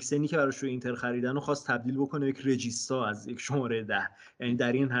اریکسنی که براش رو اینتر خریدن رو خواست تبدیل بکنه یک رجیستا از یک شماره 10، یعنی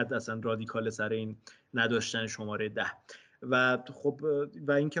در این حد اصلا رادیکال سر این نداشتن شماره 10. و خب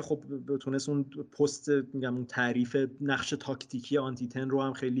و اینکه خب تونست اون پست میگم اون تعریف نقش تاکتیکی آنتیتن رو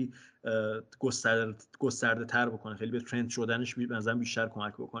هم خیلی گسترده تر بکنه، خیلی به ترند شدنش به نظرم بیشتر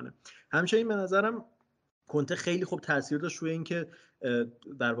کمک بکنه. همچنین به نظرم کنته خیلی خوب تاثیر داشت روی اینکه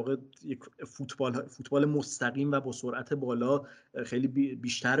در واقع یک فوتبال مستقیم و با سرعت بالا خیلی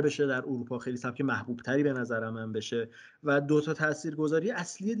بیشتر بشه در اروپا، خیلی سبک محبوب تری به نظر من بشه. و دو تا تاثیرگذاری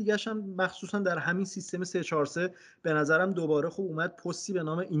اصلی دیگه هم مخصوصا در همین سیستم 343 به نظرم دوباره خوب اومد، پستی به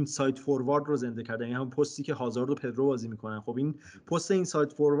نام اینساید فوروارد رو زنده کردن، یعنی همون پستی که هازارد و پدرو بازی میکنن. خب این پست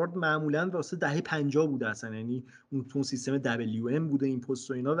اینساید فوروارد معمولا واسه دهه 50 بوده اصلا، یعنی اون سیستم WM بوده این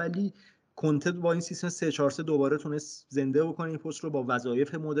پست و اینا، ولی کنته با این سیستم 343 دوباره تونست زنده بکنه این پست رو با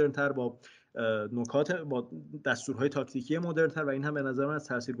وظایف مدرن‌تر، با با دستورهای تاکتیکی مدرن‌تر، و این هم به نظر من از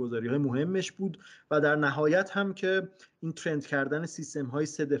تاثیرگذاری‌های مهمش بود. و در نهایت هم که این ترند کردن سیستم‌های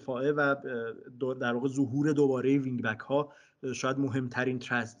سه دفاعه و در واقع ظهور دوباره وینگ بک ها شاید مهمترین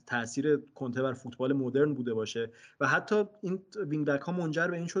تاثیر کنته بر فوتبال مدرن بوده باشه. و حتی این وینگ بک ها منجر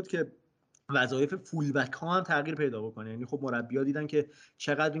به این شد که وظایف فول بک ها هم تغییر پیدا بکنه. یعنی خب مربی‌ها دیدن که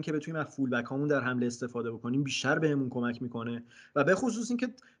چقدر این که بتونیم از فول بک هامون در حمله استفاده بکنیم بیشتر بهمون کمک میکنه و به خصوص این که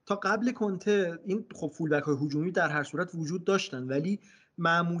تا قبل کنته این خب فول بک های هجومی در هر صورت وجود داشتن ولی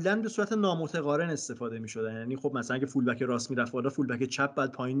معمولاً به صورت نامتقارن استفاده می‌شدن. یعنی خب مثلا اگه فول بک راست میرفت بالا فول بک چپ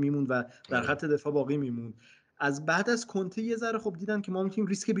بعد پایین میموند و در خط دفاع باقی میموند. از بعد از کنته یه ذره خب دیدن که ما میتونیم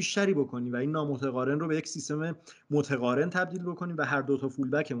ریسک بیشتری بکنیم و این نامتقارن رو به یک سیستم متقارن تبدیل بکنیم و هر دو تا فول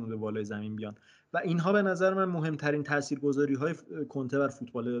بکمون به بالای زمین بیان و اینها به نظر من مهمترین تاثیرگذاری‌های کنته بر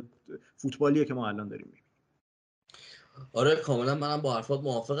فوتبالیه که ما الان داریم می‌بینیم. آره کاملا منم با حرفات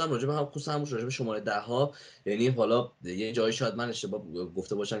موافقم راجع به هم خصوصا همون راجع به شماره 10 ها. یعنی حالا یه جایی شاید من اشتباه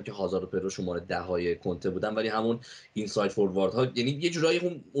گفته باشم که هازارد و پدرو شماره 10 های کنته بودن ولی همون اینساید فوروارد ها یعنی یه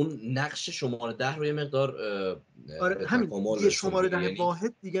جورایی اون نقش شماره 10 رو یه مقدار آره همین یه شماره 10 یعنی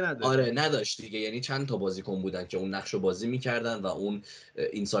واحد دیگه نداره. آره نداشت دیگه، یعنی چند تا بازیکن بودن که اون نقش رو بازی می‌کردن و اون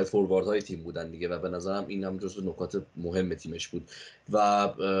اینساید فوروارد های تیم بودن دیگه و به نظرم این هم جزو نکات مهم تیمش بود و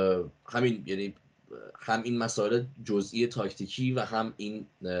همین یعنی هم این مسائل جزئی تاکتیکی و هم این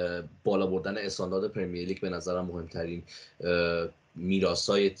بالا بردن استاندارد پرمیر لیگ به نظرم مهمترین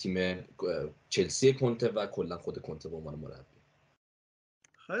میراثای تیم چلسی کنته و کلا خود کنته به عنوان مربی.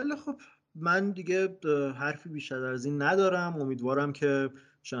 خیلی خوب، من دیگه حرفی بیشتر از این ندارم. امیدوارم که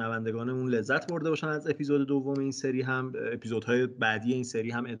شنوندگانمون لذت برده باشن از اپیزود دوم این سری. هم اپیزودهای بعدی این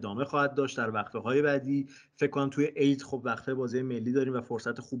سری هم ادامه خواهد داشت در وقتهای بعدی. فکر کنم توی عید خب وقتهای بازی ملی داریم و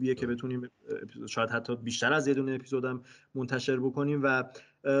فرصت خوبیه که بتونیم شاید حتی بیشتر از یه دونه اپیزودم منتشر بکنیم و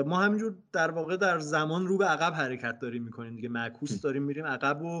ما همینجور در واقع در زمان رو به عقب حرکت داریم میکنیم دیگه، معکوس داریم میریم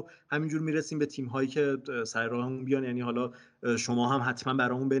عقب و همینجور میرسیم به تیم هایی که سر راهمون بیان. یعنی حالا شما هم حتما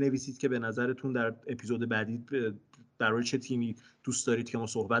برامون بنویسید که به نظرتون در اپیزود بعدی در مورد چه تیمی دوست دارید که ما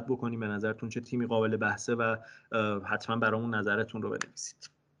صحبت بکنیم، به نظرتون چه تیمی قابل بحثه و حتما برامون نظرتون رو بنویسید.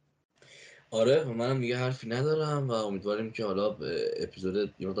 آره منم دیگه حرفی ندارم و امیدواریم که حالا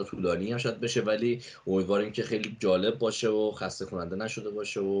اپیزود یه مقدار طولانی هم شاید بشه ولی امیدواریم که خیلی جالب باشه و خسته کننده نشده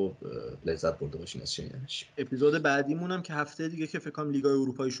باشه و لذت برده باشین از شنیدنش. اپیزود بعدیمون هم که هفته دیگه که فکر کنم لیگای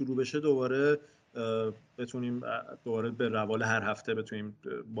اروپایی شروع بشه دوباره بتونیم دوباره به روال هر هفته بتونیم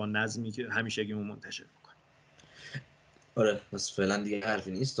با نظمی که همیشگیمون منتشر بکنیم. آره بس فعلا دیگه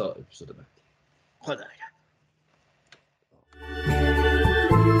حرفی نیست تا اپیزود بعد. خدا